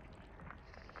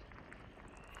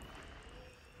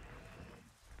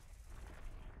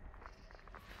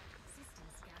 System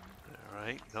scan. All right.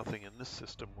 Ain't nothing in this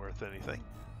system worth anything.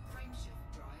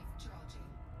 Frameshift drive charging.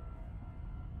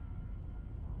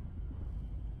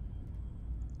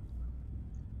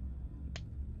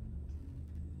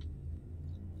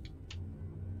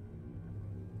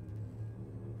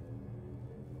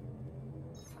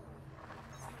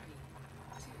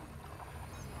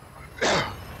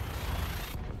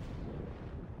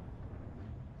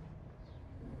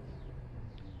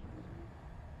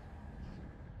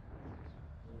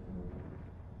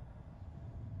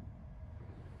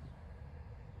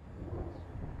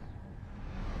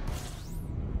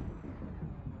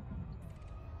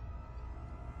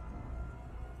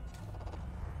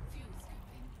 Fuel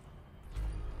scooping.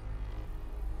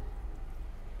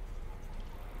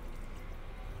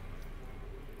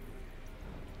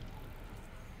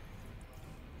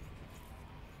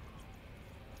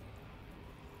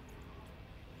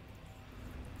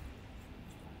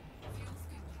 Fuel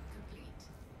scooping complete.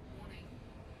 Warning.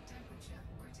 Temperature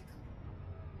critical.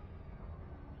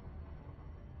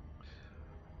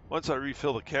 Once I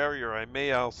refill the carrier, I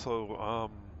may also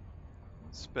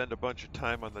spend a bunch of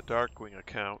time on the Darkwing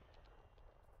account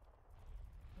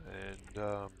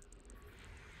and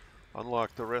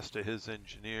unlock the rest of his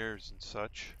engineers and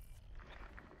such,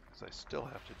 because I still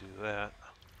have to do that.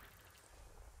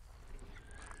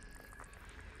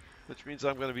 Which means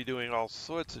I'm going to be doing all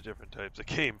sorts of different types of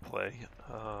gameplay.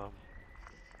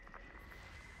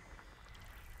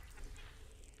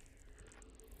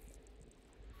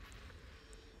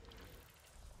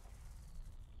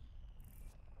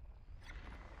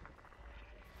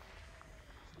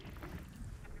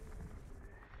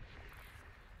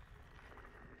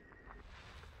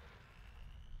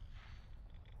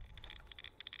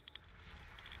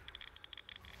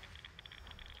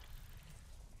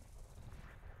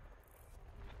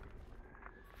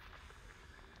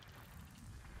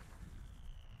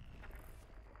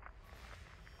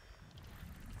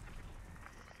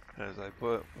 As I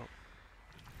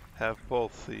have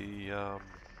both the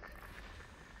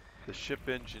ship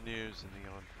engineers and the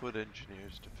on-foot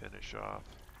engineers to finish off.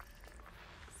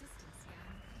 System scan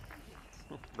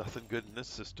complete. Nothing good in this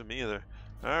system either.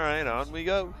 All right, on we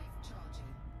go. Drive charging.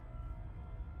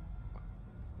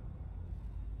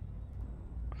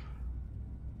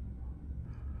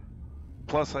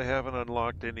 Plus, I haven't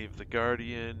unlocked any of the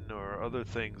Guardian or other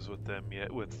things with them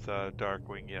yet, with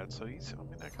Darkwing yet. So I mean,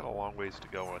 I got a long ways to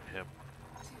go on him.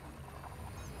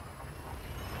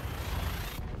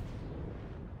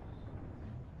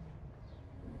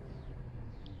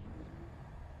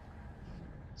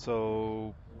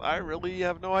 So I really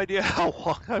have no idea how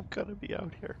long I'm gonna be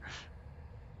out here.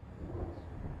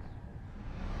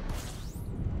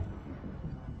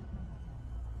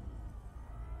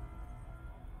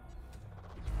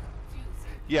 Fuel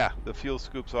scoop. Yeah, the fuel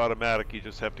scoop's automatic. You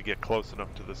just have to get close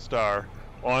enough to the star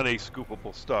on a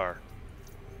scoopable star.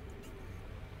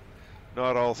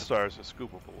 Not all stars are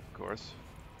scoopable, of course.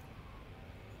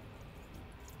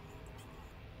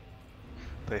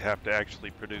 They have to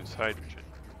actually produce hydrogen,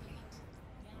 Complete.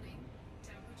 Warning.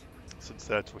 Temperature critical. since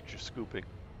that's what you're scooping.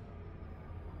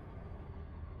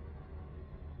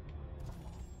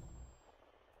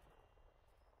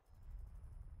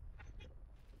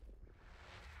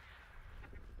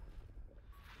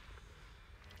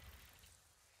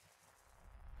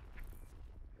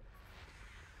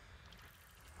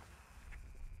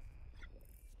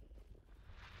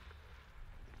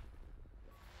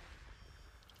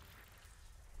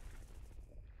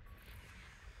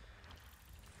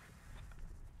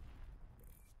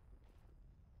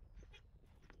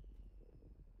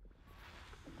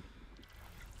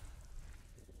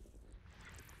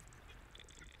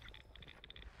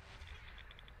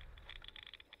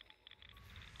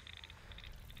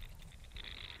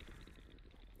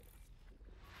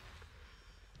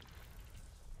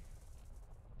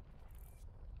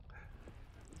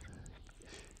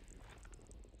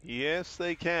 Yes,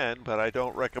 they can, but I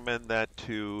don't recommend that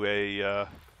to a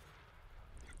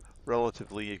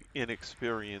relatively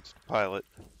inexperienced pilot.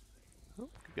 Oh,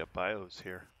 we got bios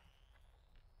here.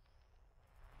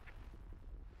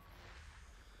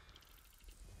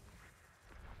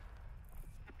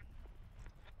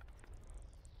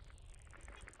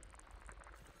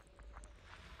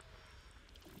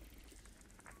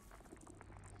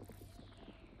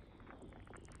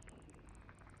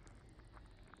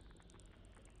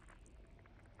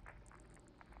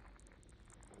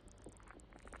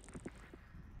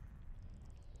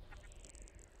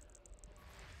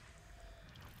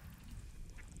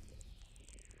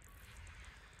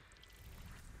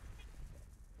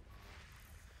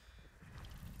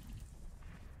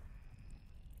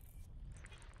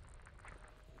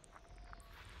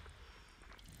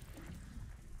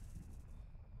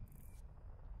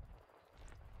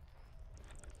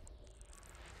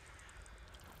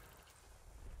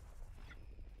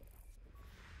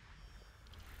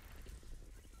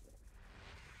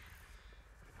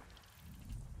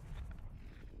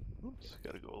 Oops,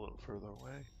 gotta go a little further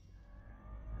away.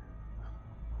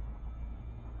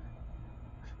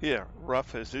 Yeah,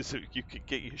 rough as is, you could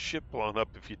get your ship blown up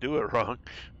if you do it wrong.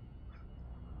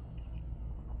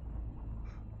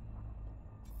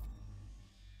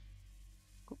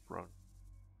 Oop, wrong.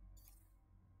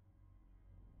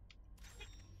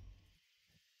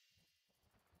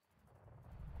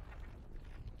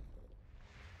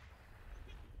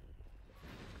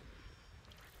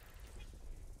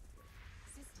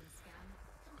 System scan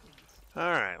complete.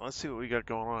 Alright, let's see what we got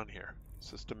going on here.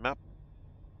 System map.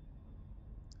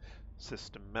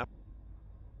 System map.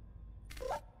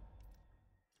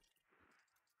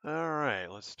 Alright,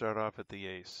 let's start off at the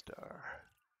A star.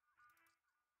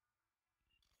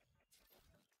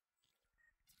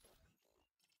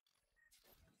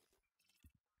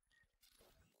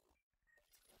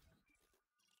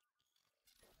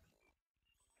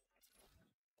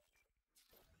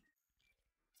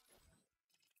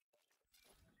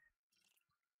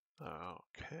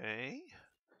 Okay.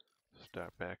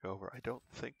 Start back over. I don't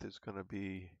think there's going to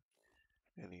be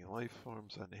any life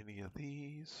forms on any of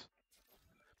these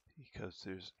because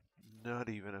there's not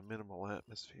even a minimal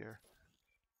atmosphere.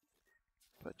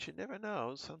 But you never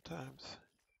know sometimes.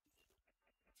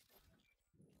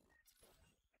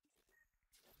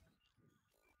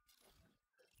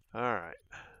 Alright.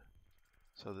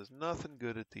 So there's nothing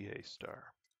good at the A star.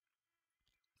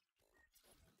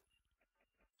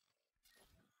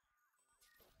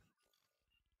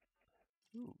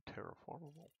 Ooh,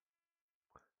 terraformable.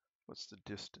 What's the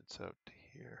distance out to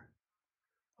here?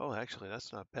 Oh, actually,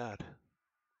 that's not bad.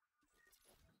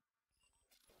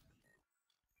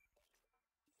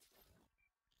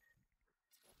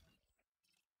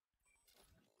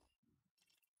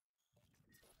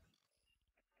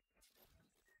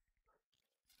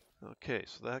 Okay,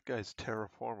 so that guy's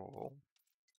terraformable.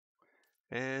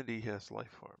 And he has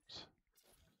life forms.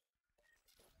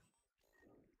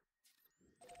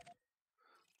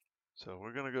 So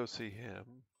we're going to go see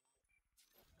him.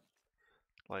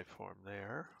 Life form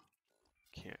there.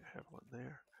 Can't have one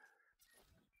there.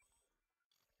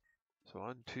 So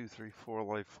 1, 2, 3, 4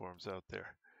 life forms out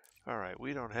there. Alright,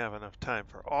 we don't have enough time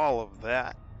for all of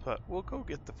that, but we'll go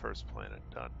get the first planet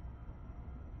done.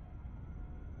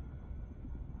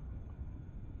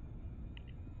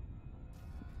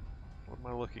 What am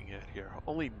I looking at here?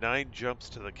 Only 9 jumps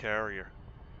to the carrier.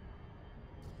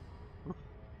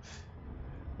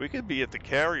 We could be at the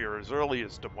carrier as early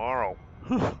as tomorrow.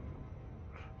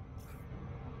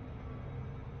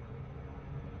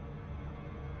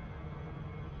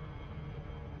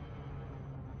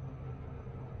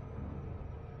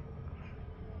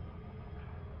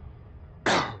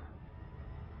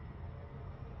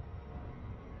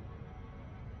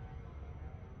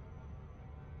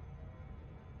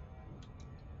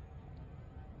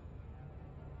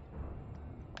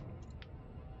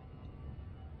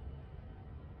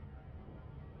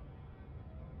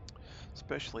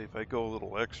 Especially if I go a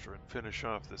little extra and finish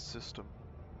off this system.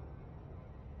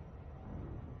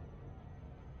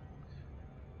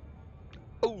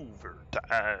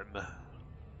 Overtime.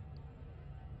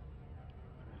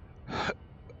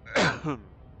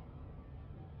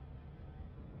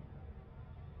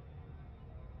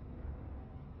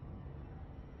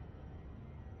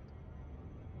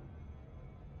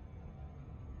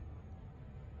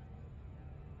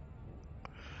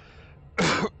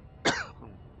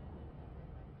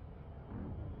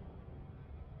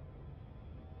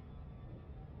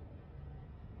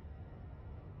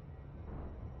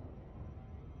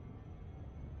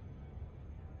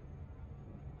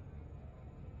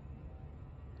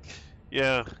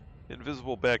 Yeah,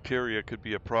 invisible bacteria could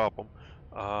be a problem.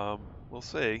 We'll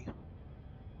see.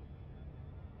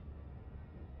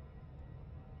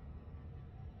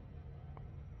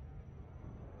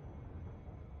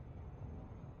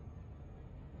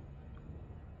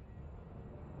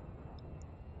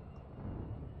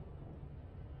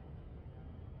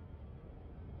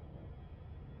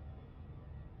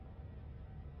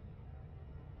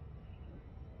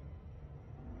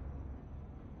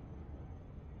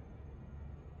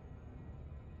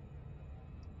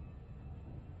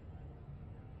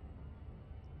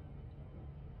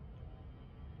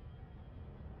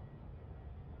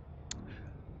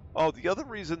 Oh, the other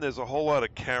reason there's a whole lot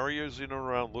of carriers in and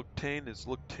around Luctane is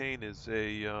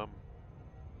a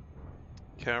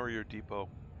carrier depot.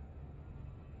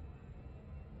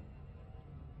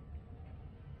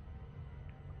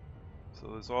 So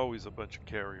there's always a bunch of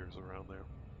carriers around there.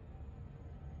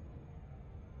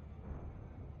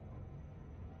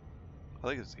 I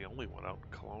think it's the only one out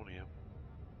in Colonia.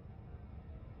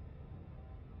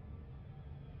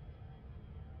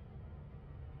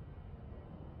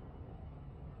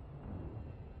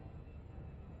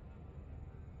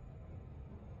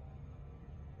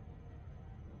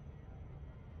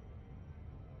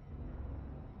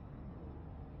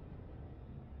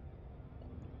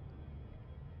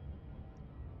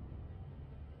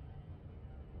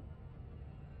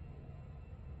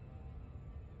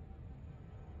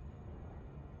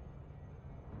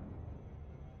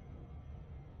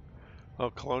 Oh,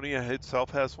 Colonia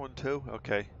itself has one too?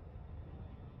 Okay.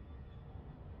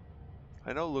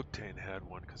 I know Luctane had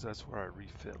one because that's where I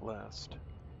refit last.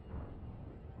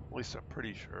 At least I'm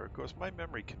pretty sure. Of course, my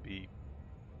memory can be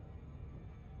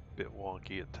a bit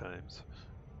wonky at times.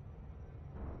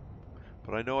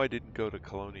 But I know I didn't go to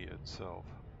Colonia itself.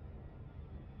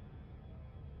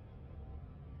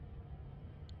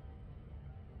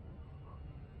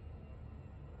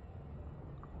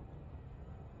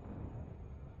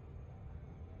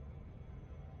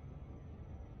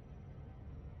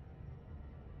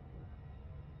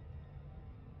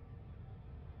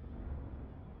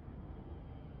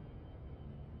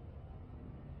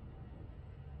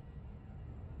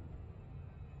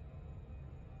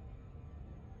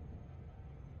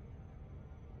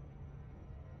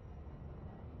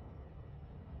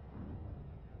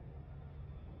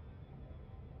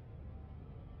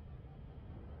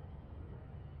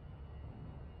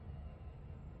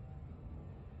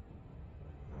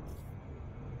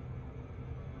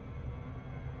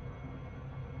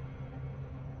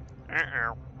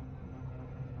 Uh-oh.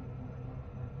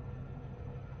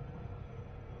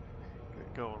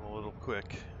 Get going a little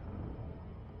quick.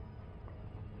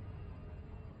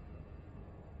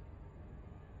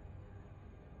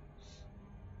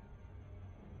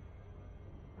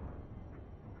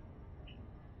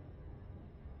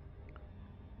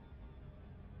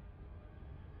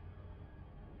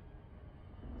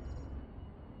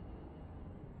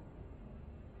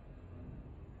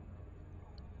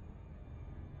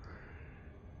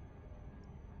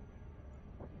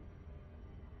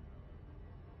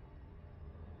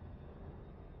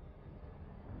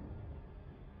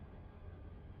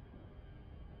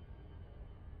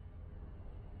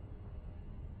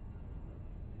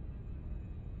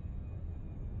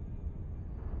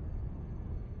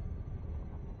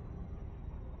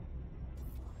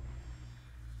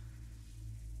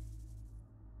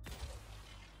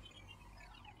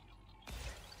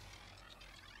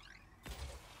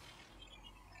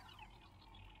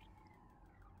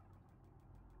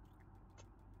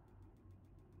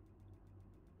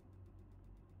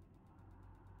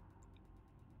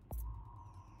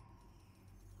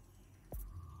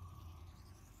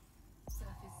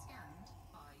 Surface scanned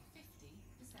by 50%.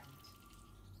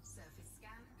 Surface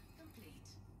scan complete.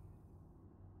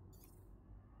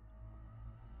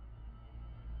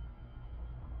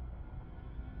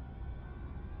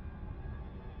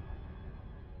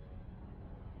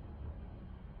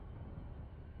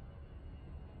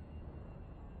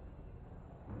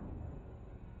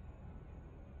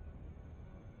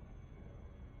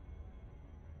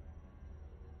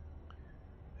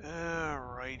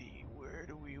 Alrighty, where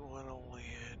do we want to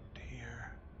land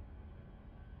here?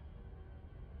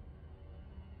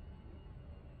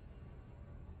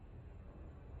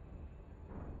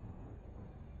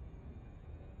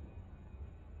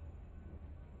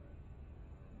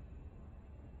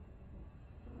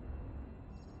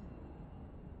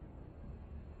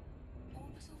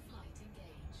 'Orbital flight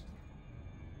engaged.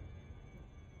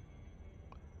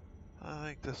 I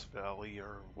think this valley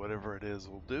or whatever it is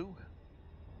will do.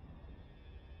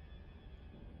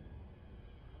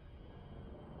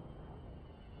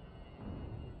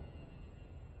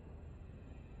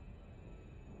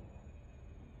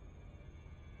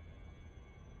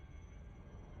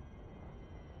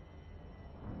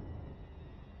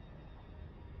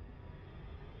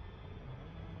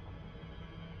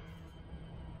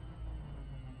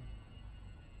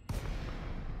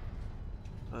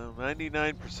 I'm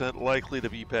 99% likely to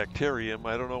be bacterium.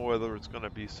 I don't know whether it's going to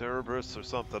be Cerberus or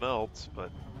something else, but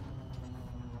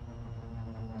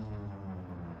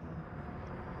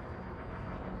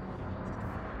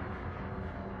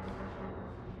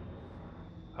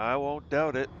I won't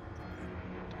doubt it.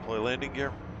 Deploy landing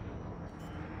gear.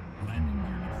 Landing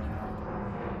gear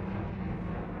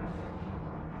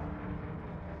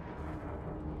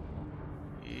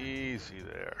deployed. Easy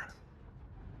there.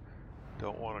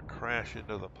 Don't want to crash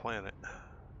into the planet.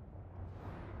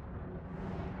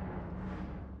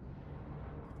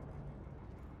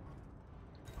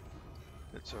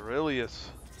 It's Aurelius.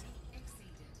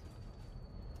 Exceeded.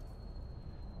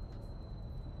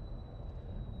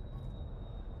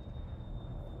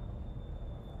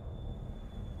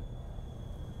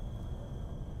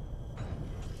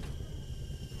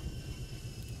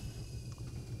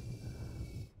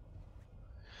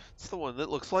 It's the one that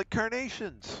looks like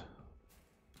carnations.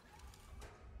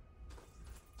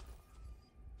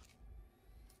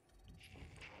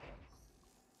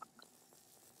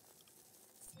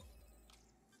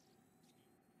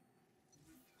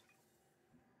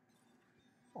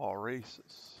 All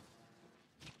races.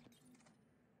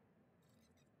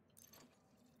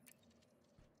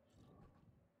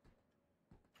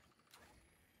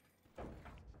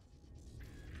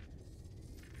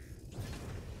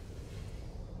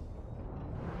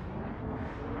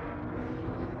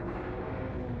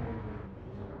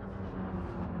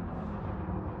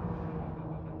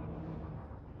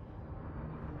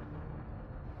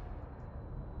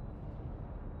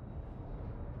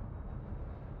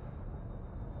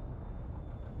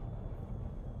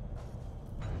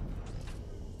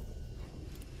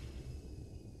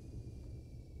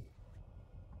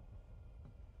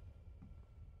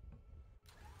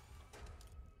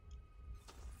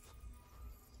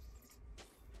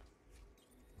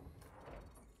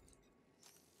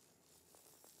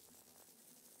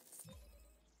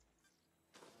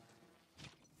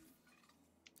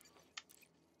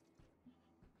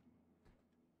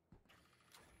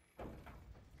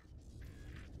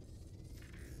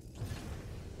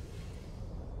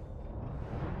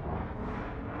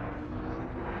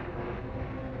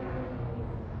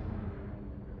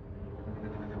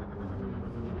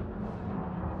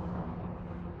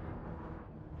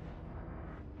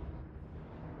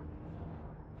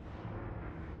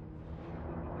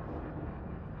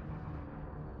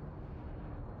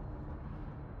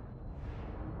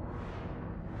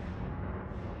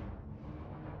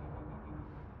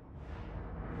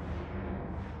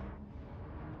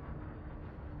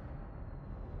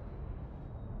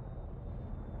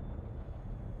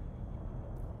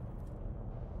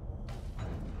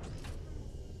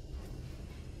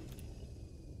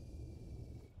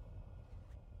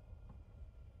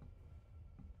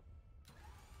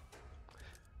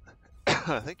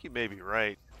 I think you may be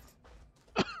right.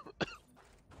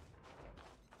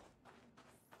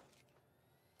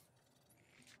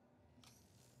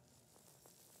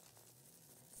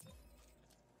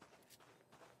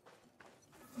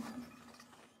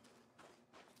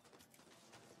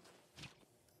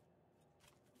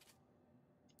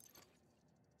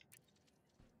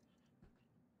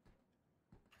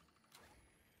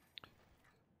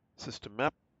 System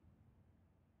map.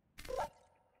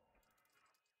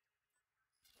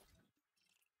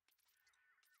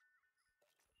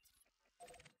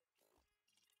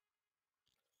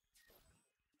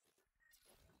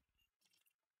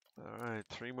 All right,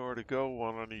 3 more to go,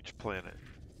 1 on each planet.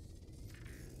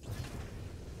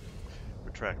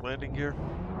 Retract landing gear.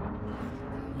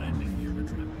 Landing gear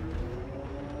retracted.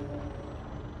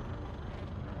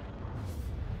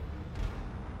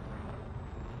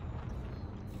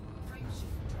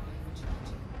 Frameshift drive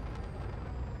charging.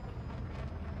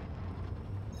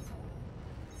 4,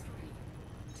 3,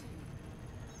 2,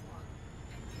 1.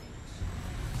 Engage.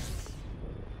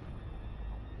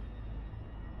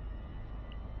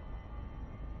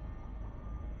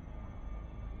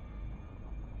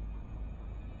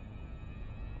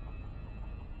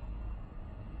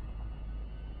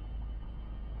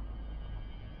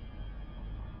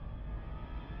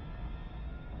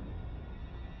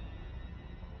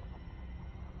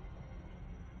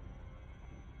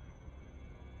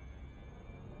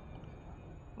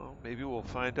 Well, maybe we'll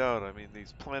find out. I mean,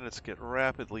 these planets get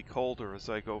rapidly colder as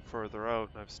I go further out,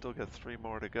 and I've still got 3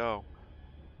 more to go.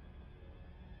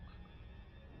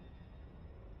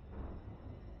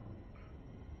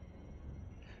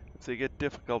 If they get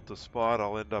difficult to spot,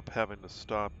 I'll end up having to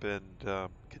stop and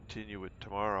continue it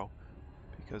tomorrow,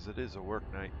 because it is a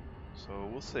work night. So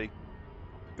we'll see. If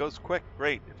it goes quick,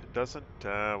 great. If it doesn't,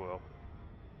 well.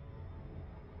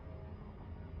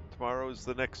 Tomorrow's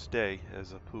the next day,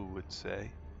 as a Pooh would say.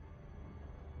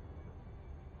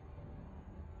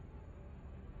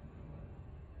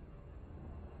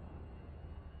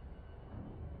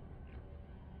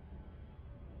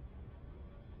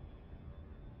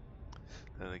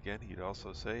 And again, he'd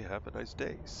also say, have a nice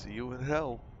day. See you in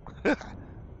hell.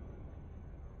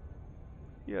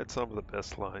 He had some of the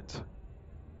best lines.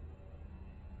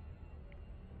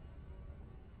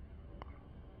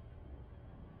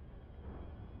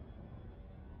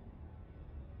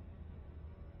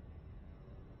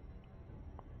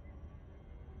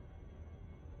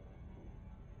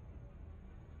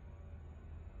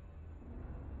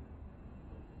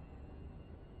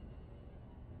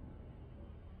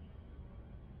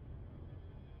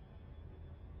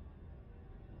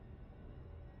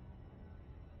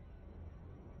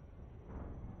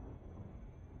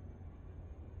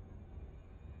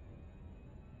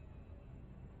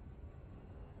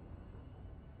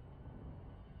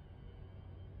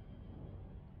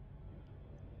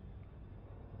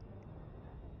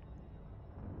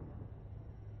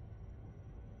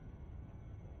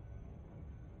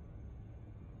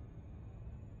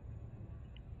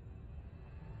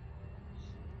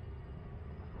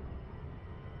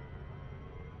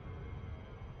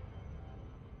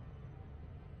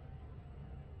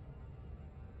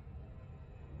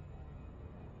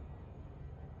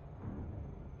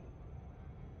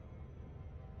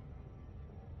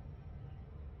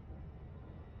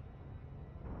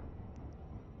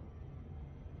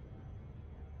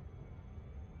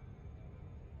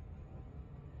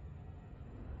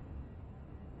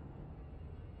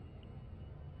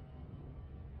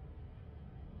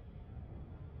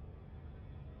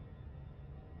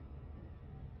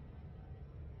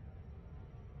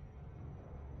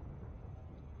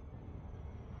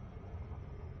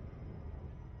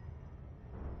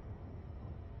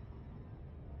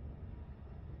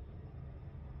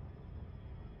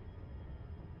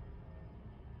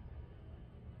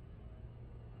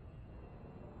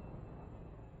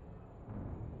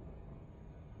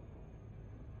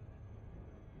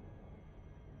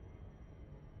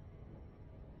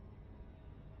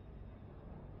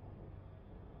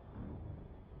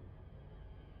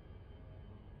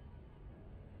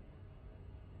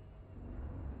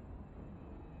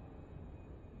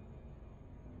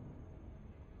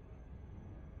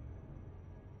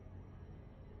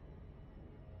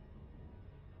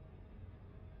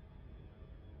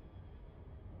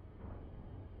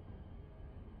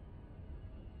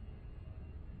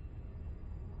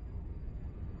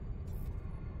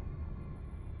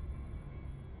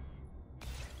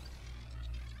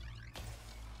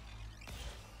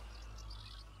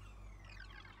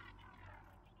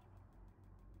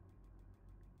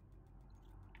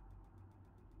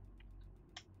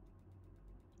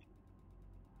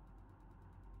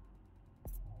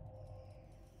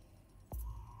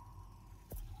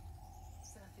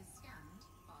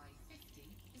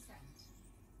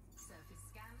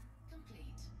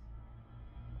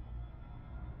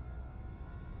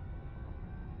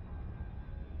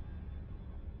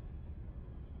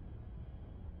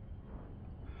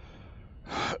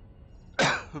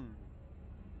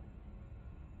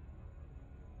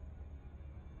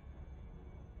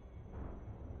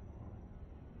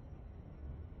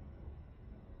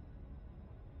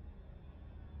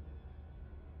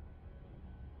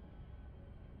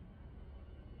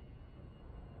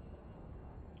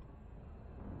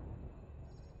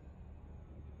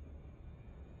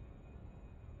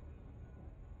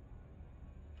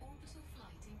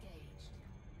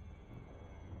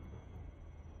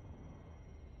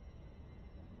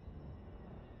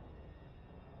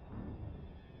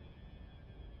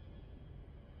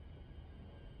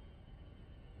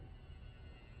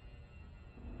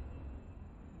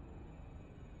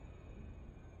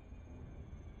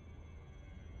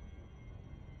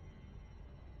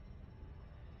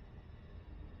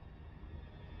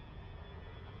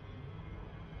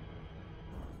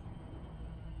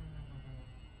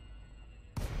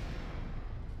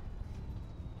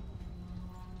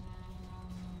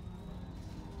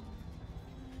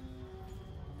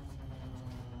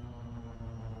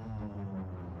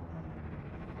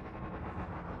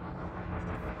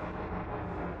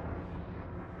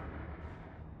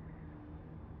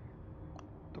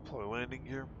 Deploy landing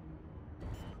gear.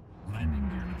 Landing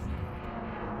gear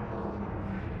deployed.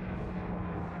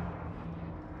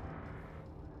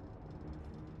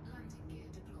 Landing gear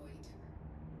deployed.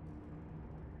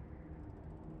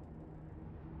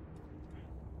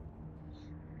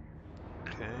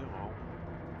 Okay, well.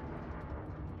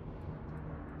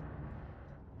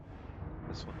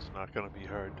 This one's not going to be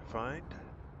hard to find.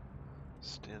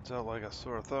 Stands out like a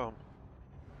sore thumb.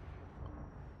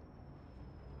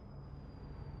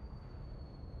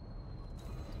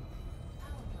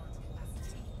 Power plant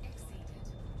capacity exceeded.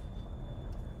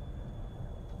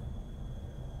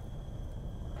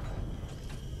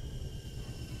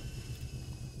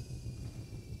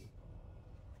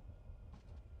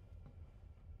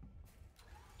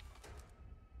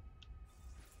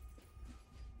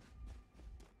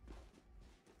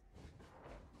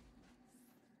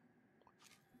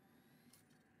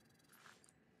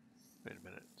 Wait a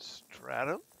minute.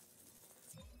 Stratum?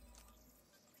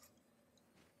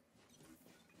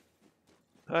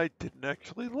 I didn't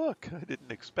actually look. I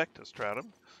didn't expect a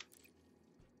stratum.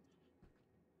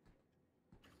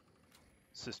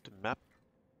 System map.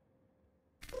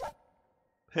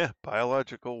 Yeah,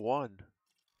 biological 1.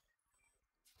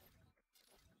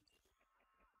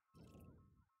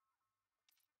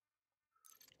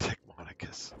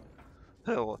 Techmonicus.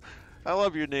 I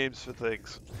love your names for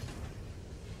things.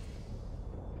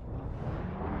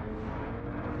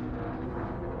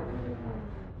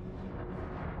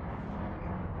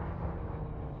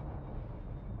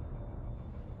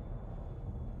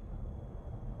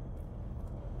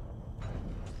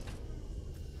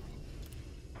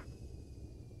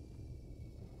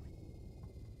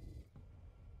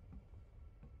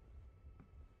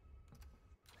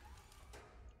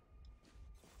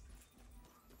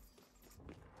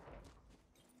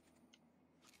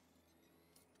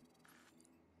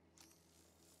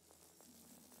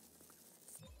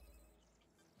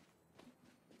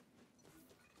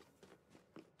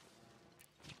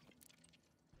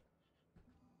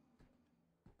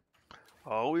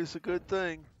 Always a good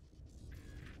thing.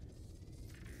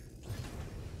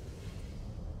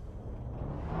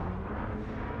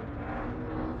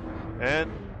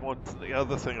 And the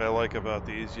other thing I like about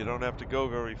these, you don't have to go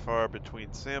very far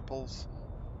between samples.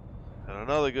 And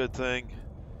another good thing,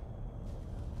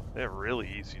 they're really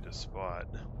easy to spot.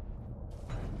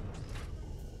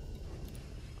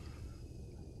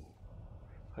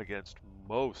 Against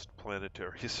most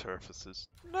planetary surfaces.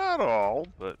 Not all,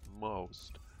 but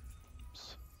most.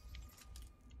 Oops.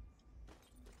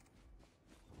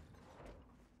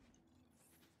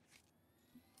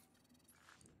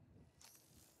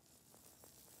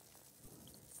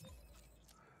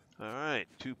 All right,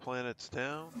 2 planets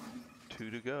down,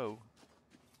 2 to go.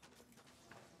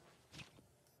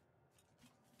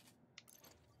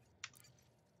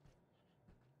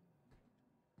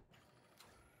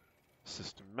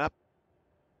 System map.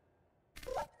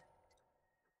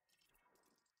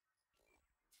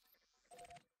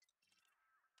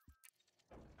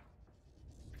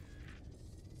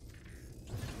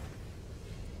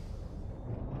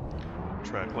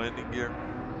 Track landing gear.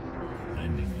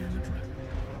 Landing gear to track.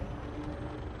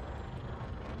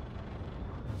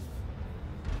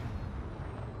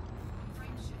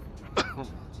 Frameshift drive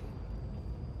charging.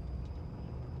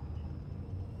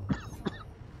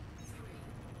 3,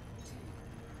 2,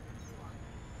 1.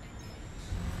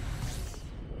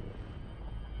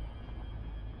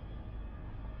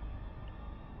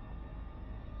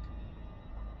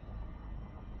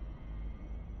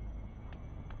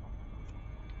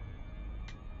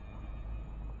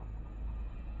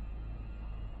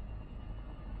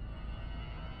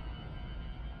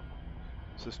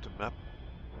 System map.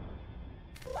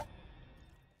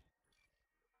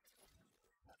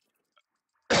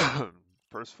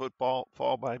 First football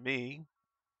fall by me.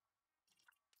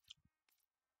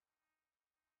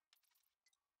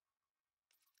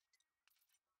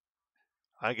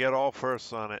 I get all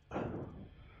firsts on it.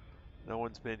 No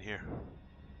one's been here.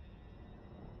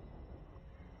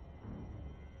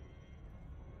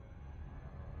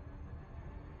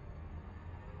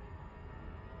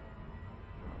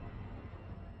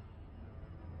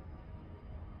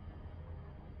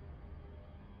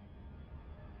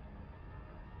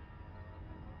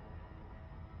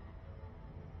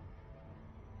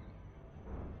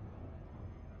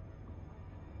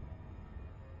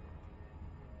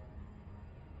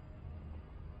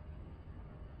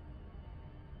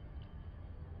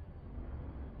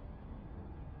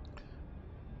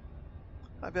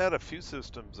 I've had a few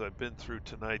systems I've been through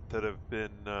tonight that have been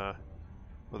where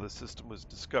the system was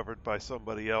discovered by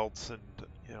somebody else, and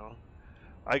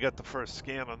I got the first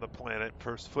scan on the planet,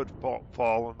 first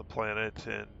footfall on the planet,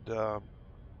 and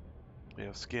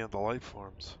scanned the life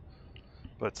forms.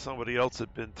 But somebody else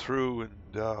had been through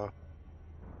and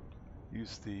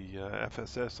used the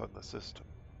FSS on the system.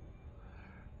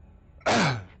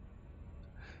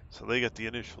 So they got the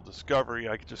initial discovery.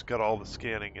 I just got all the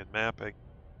scanning and mapping.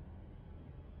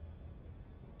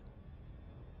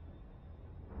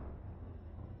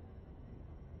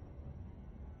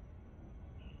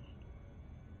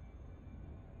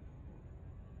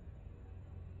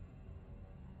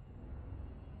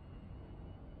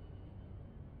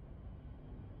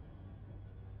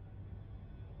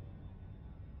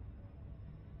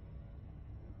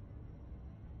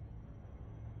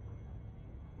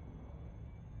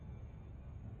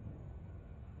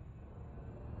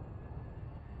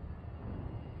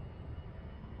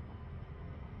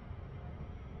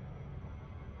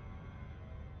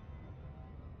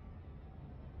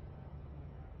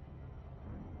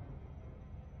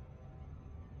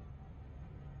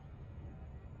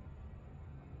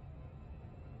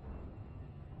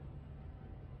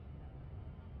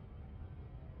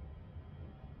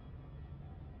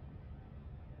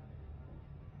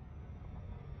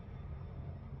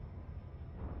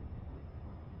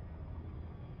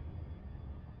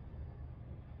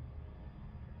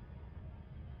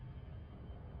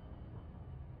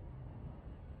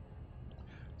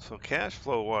 So cash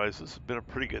flow wise, this has been a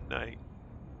pretty good night.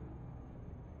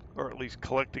 Or at least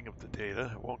collecting of the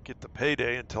data. I won't get the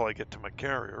payday until I get to my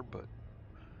carrier, but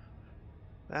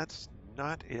that's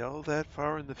not all that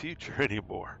far in the future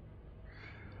anymore.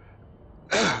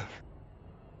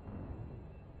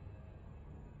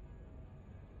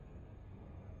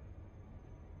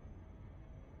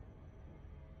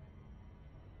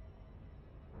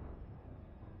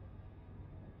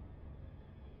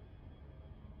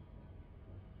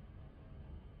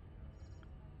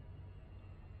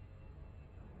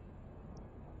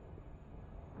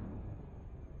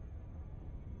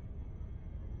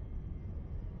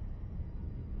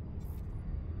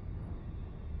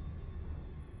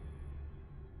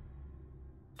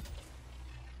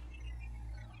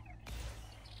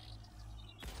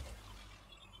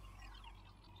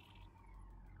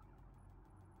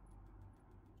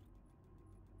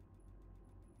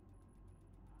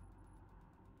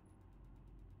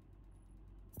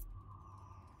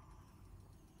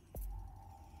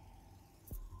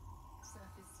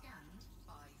 Surface scanned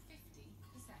by 50%.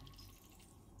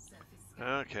 Surface scan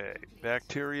Okay, complete.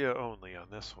 bacteria only on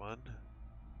this one.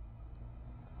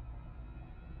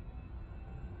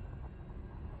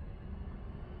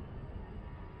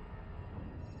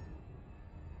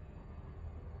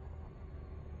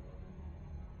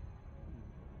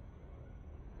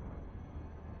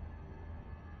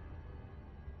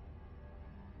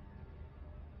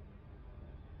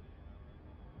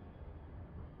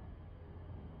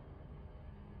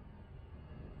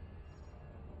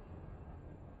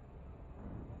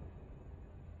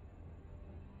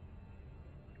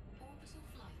 Orbital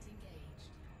flight engaged.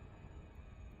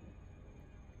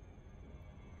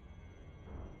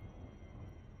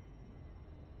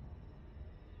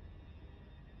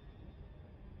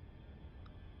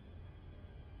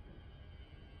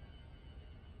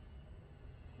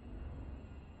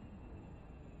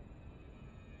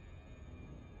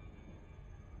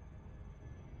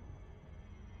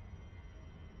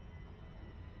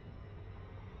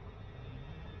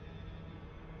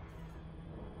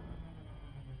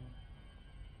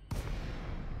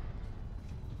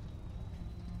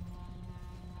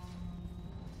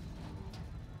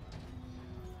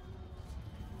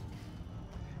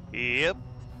 Yep.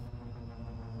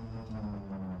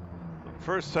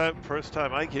 First time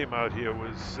I came out here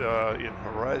was in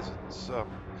Horizons.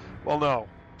 Well, no.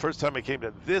 First time I came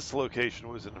to this location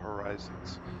was in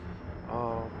Horizons.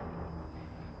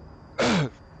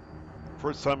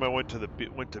 First time I went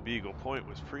to Beagle Point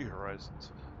was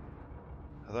pre-Horizons,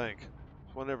 I think.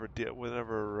 Whenever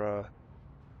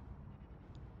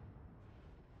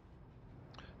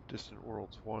Distant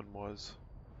Worlds 1 was.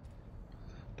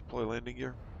 Deploy landing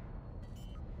gear.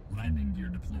 Landing gear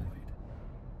deployed.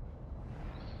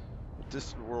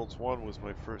 Distant Worlds 1 was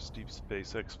my first deep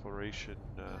space exploration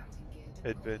Landing gear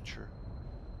deployed. adventure.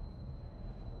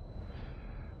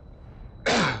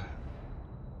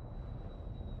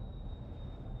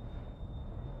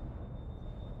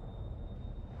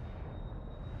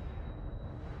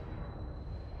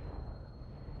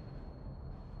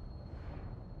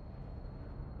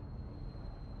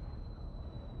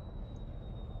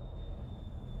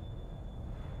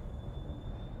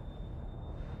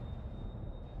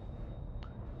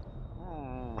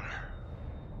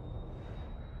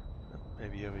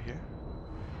 Maybe maybe over here.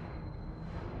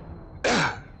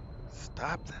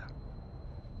 Stop that.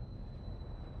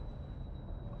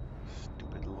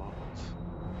 Stupid lawns.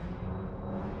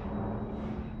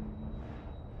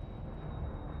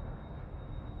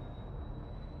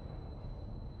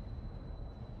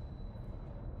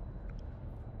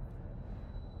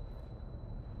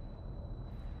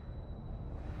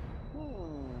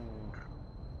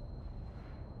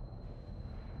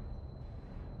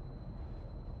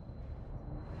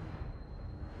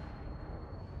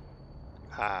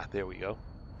 Ah, there we go.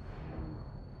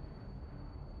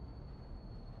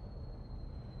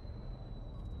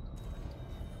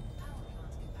 Power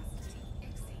plant capacity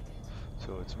exceeded.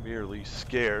 So it's merely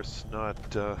scarce, not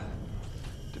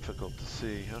difficult to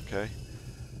see. Okay.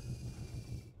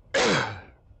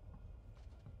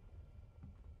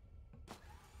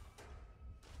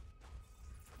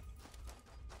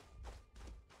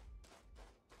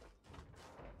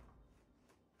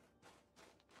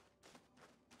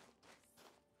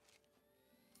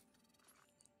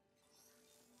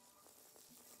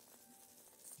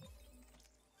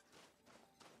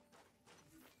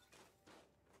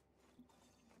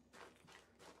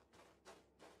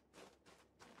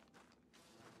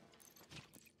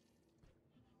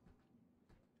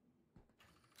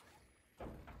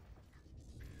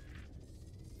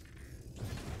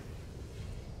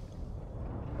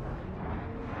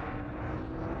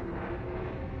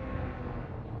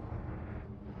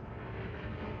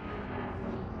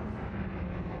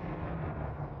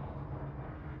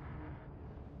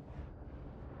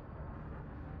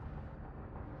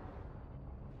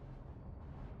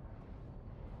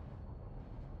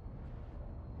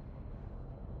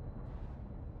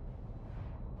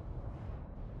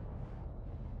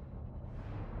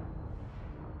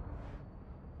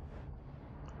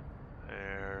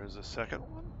 There's a second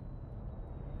one.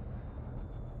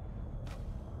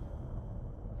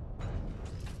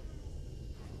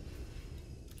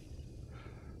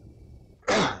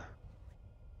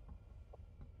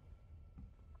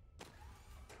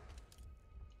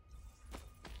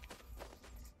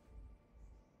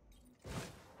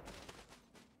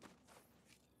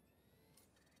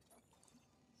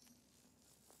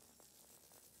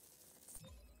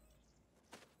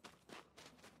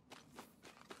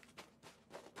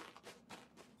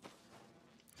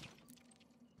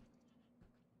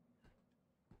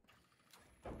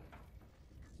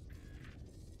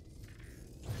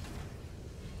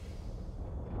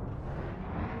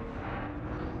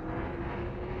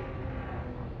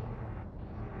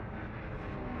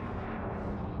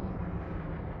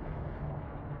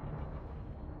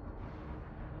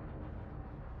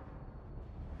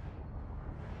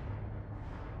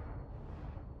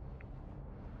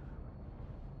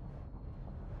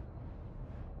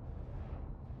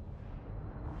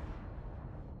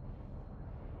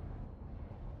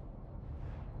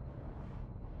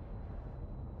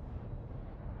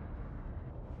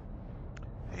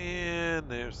 And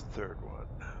there's the third one.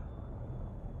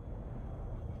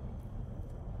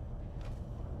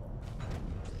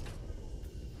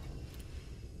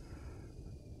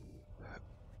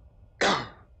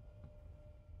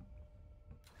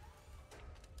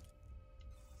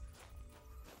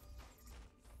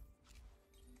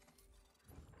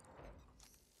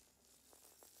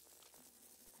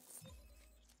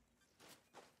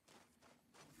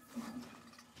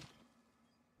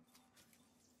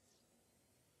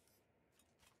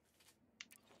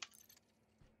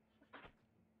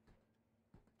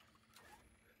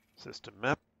 System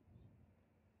map.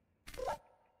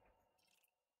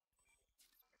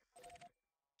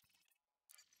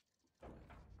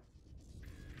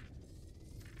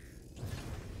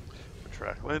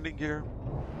 Track landing gear.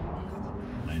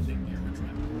 Landing gear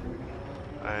retracted.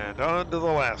 And on to the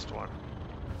last one.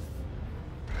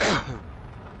 Frame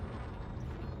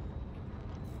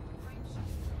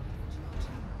shift drive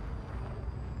charging.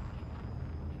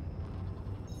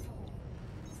 4,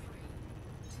 3,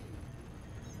 2,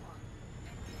 1. Engage.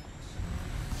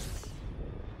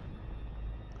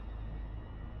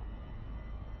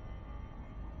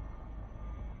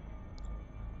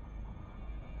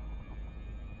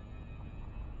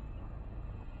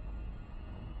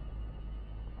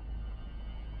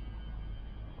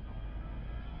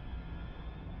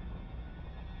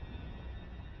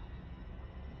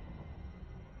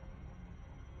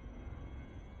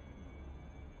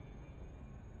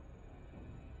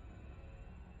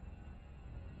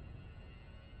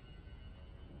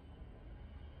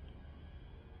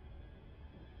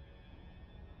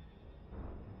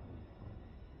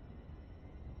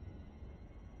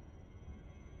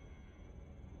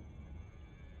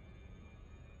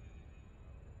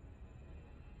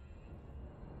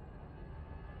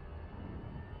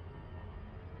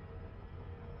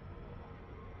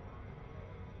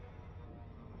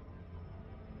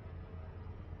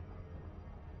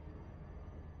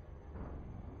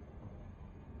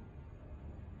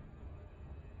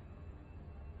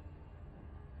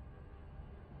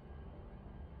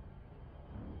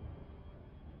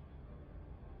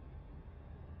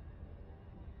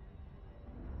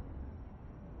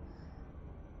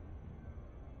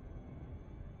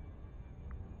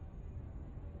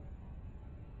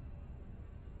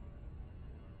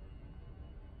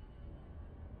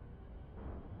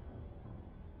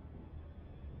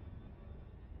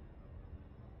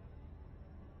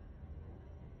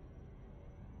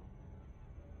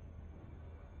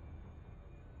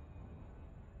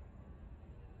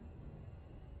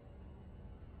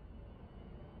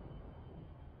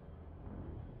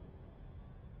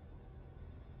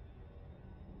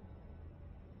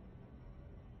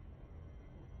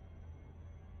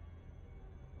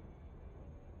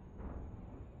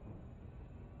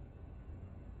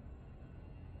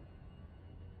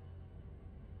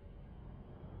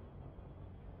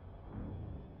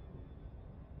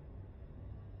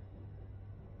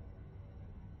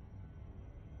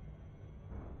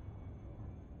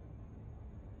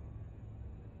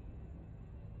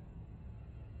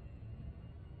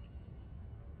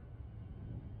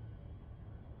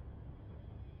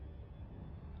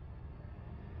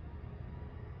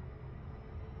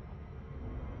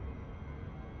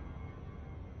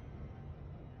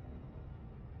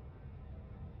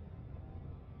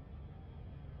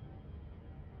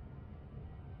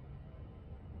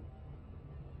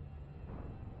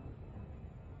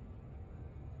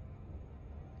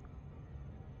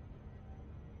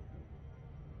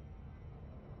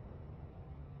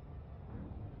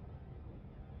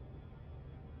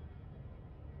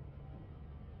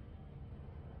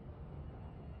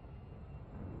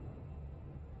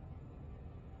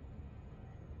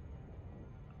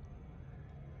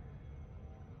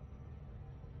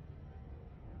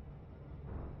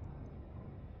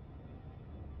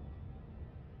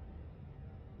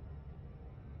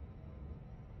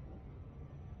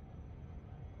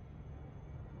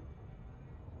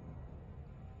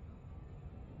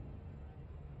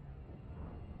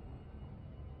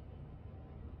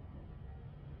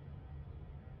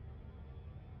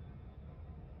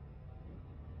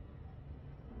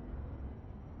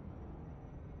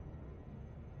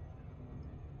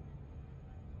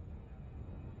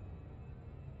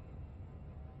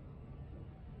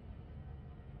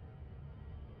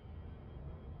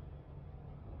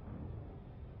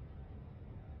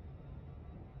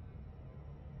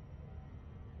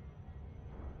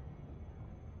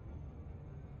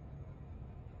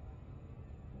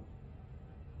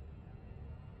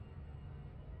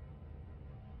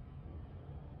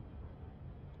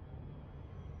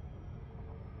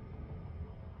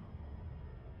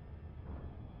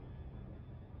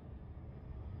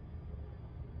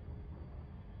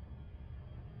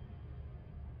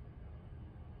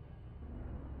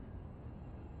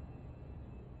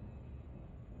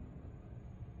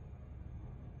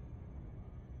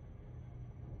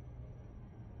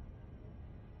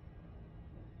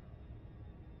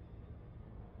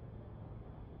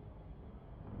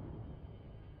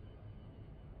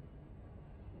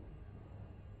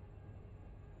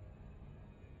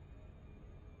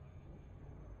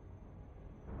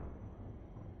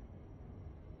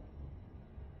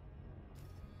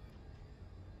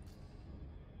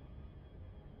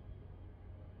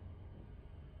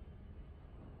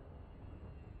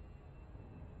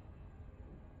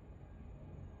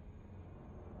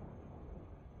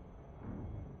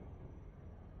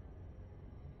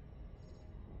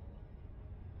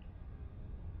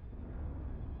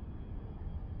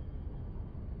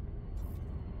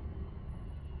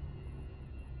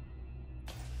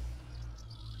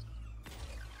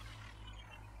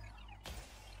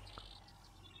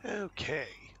 Okay.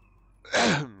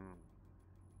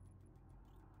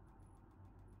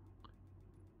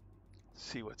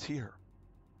 See what's here.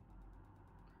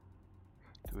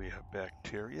 Do we have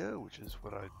bacteria, which is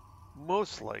what I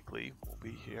most likely will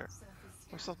be here,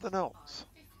 or something else?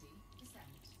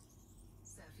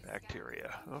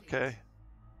 Bacteria. Okay.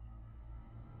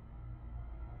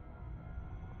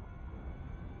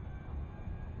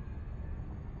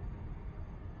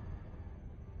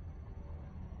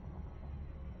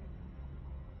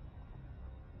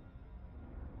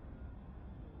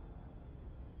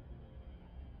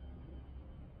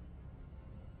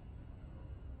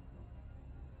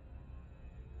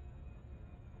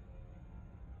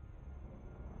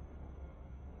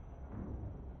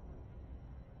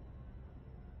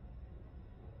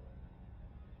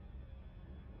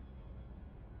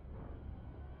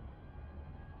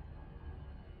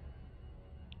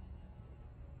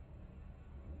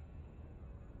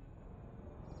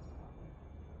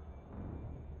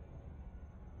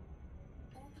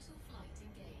 Orbital flight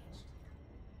engaged.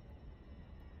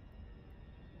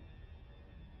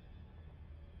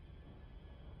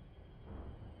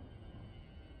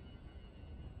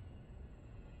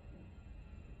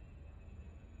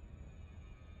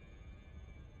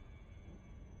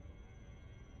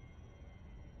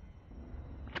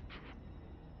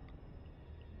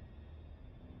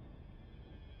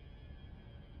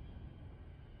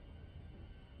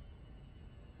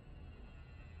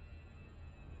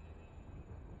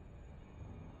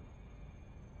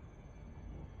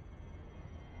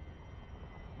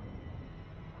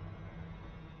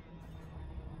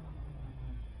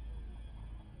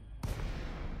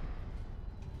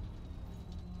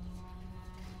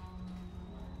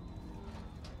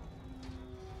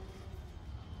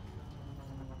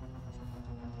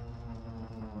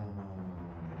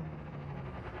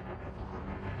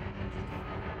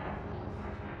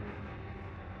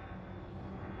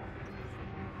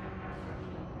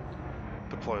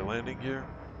 Deploy landing gear.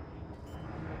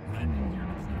 Landing gear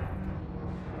deployed.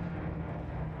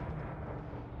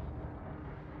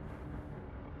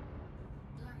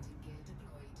 Landing gear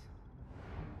deployed.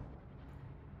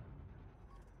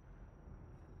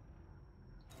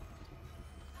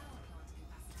 Power plant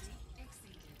capacity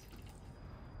exceeded.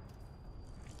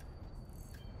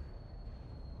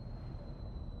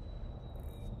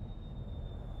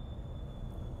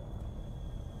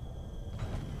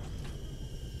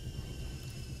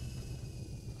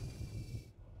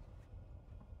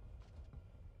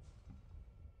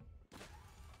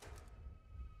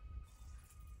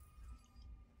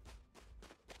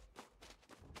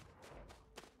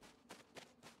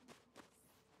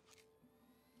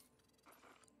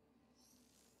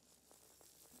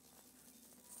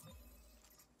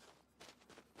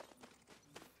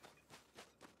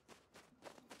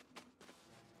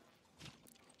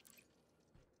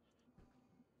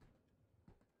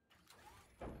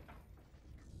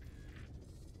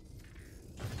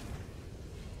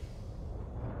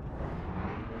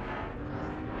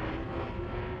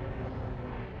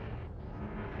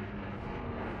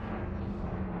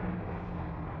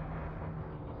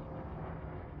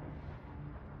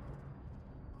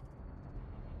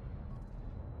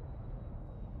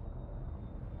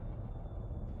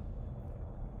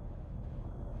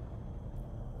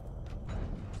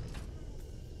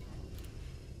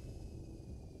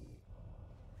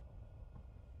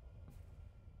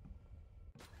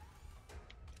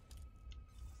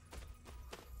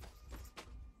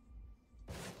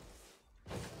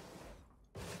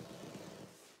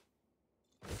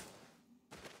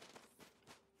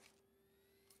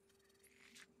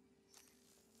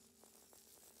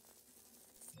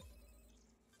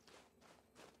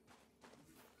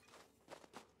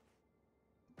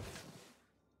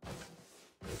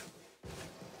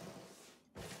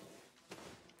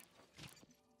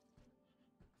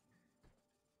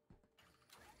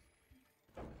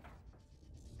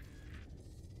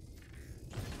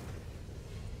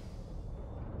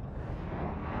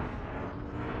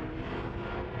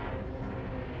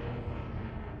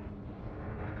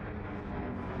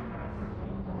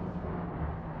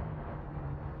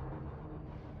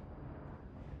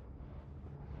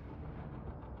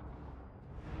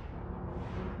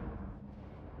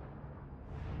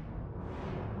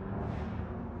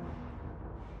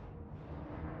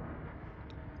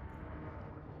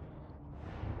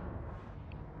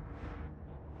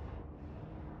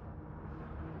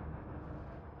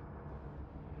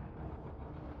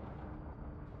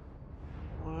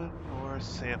 One more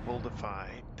sample to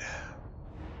find.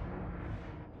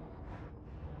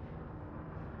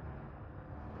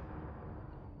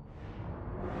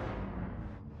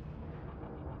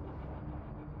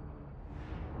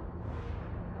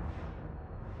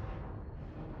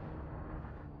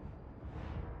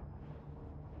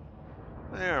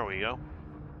 There we go.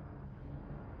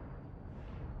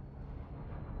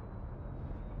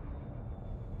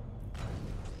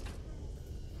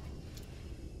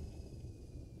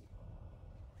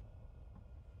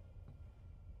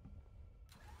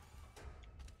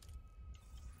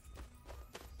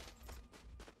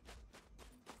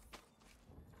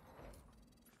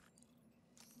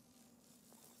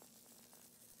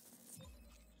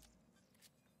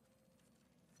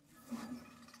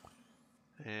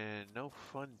 And no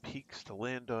fun peaks to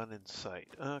land on in sight.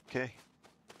 Okay.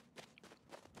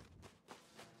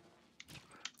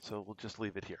 So we'll just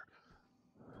leave it here.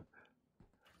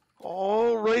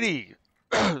 Alrighty.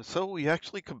 So we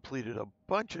actually completed a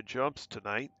bunch of jumps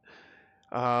tonight.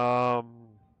 And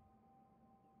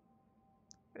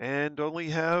only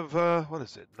have, what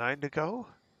is it, 9 to go?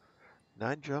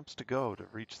 9 jumps to go to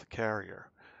reach the carrier.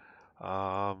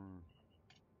 So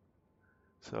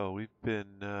we've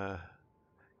been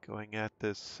going at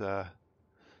this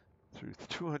through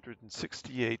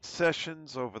 268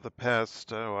 sessions over the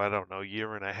past, I don't know,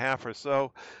 year and a half or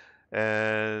so.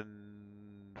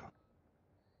 And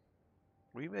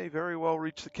we may very well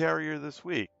reach the carrier this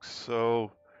week.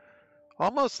 So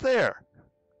almost there.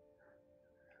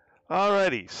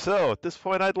 Alrighty, so at this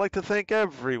point I'd like to thank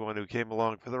everyone who came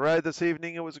along for the ride this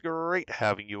evening. It was great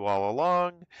having you all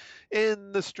along.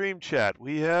 In the stream chat,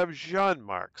 we have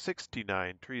Jean-Marc,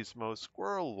 69, Trismo,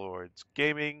 Squirrel Lords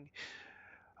Gaming,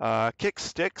 Kick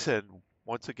Sticks, and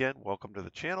once again, welcome to the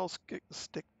channel,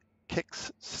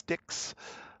 Kicks Sticks.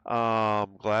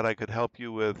 Glad I could help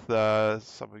you with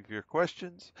some of your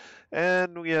questions.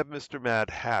 And we have Mr. Mad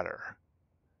Hatter.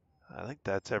 I think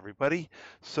that's everybody.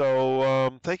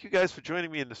 So thank you guys for joining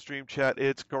me in the stream chat.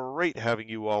 It's great having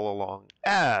you all along,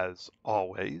 as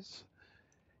always.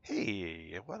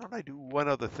 Hey, why don't I do one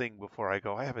other thing before I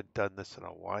go? I haven't done this in a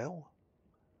while.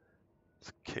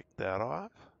 Let's kick that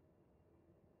off.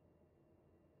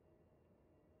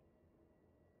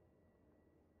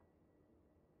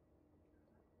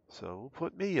 So we'll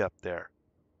put me up there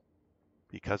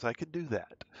because I can do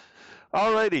that.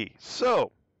 Alrighty,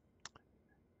 so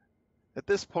at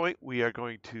this point, we are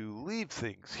going to leave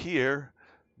things here.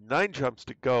 9 jumps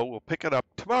to go. We'll pick it up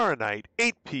tomorrow night,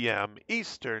 8 p.m.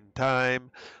 Eastern Time.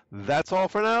 That's all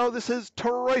for now. This is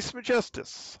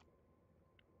Trismo,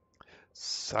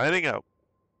 signing out.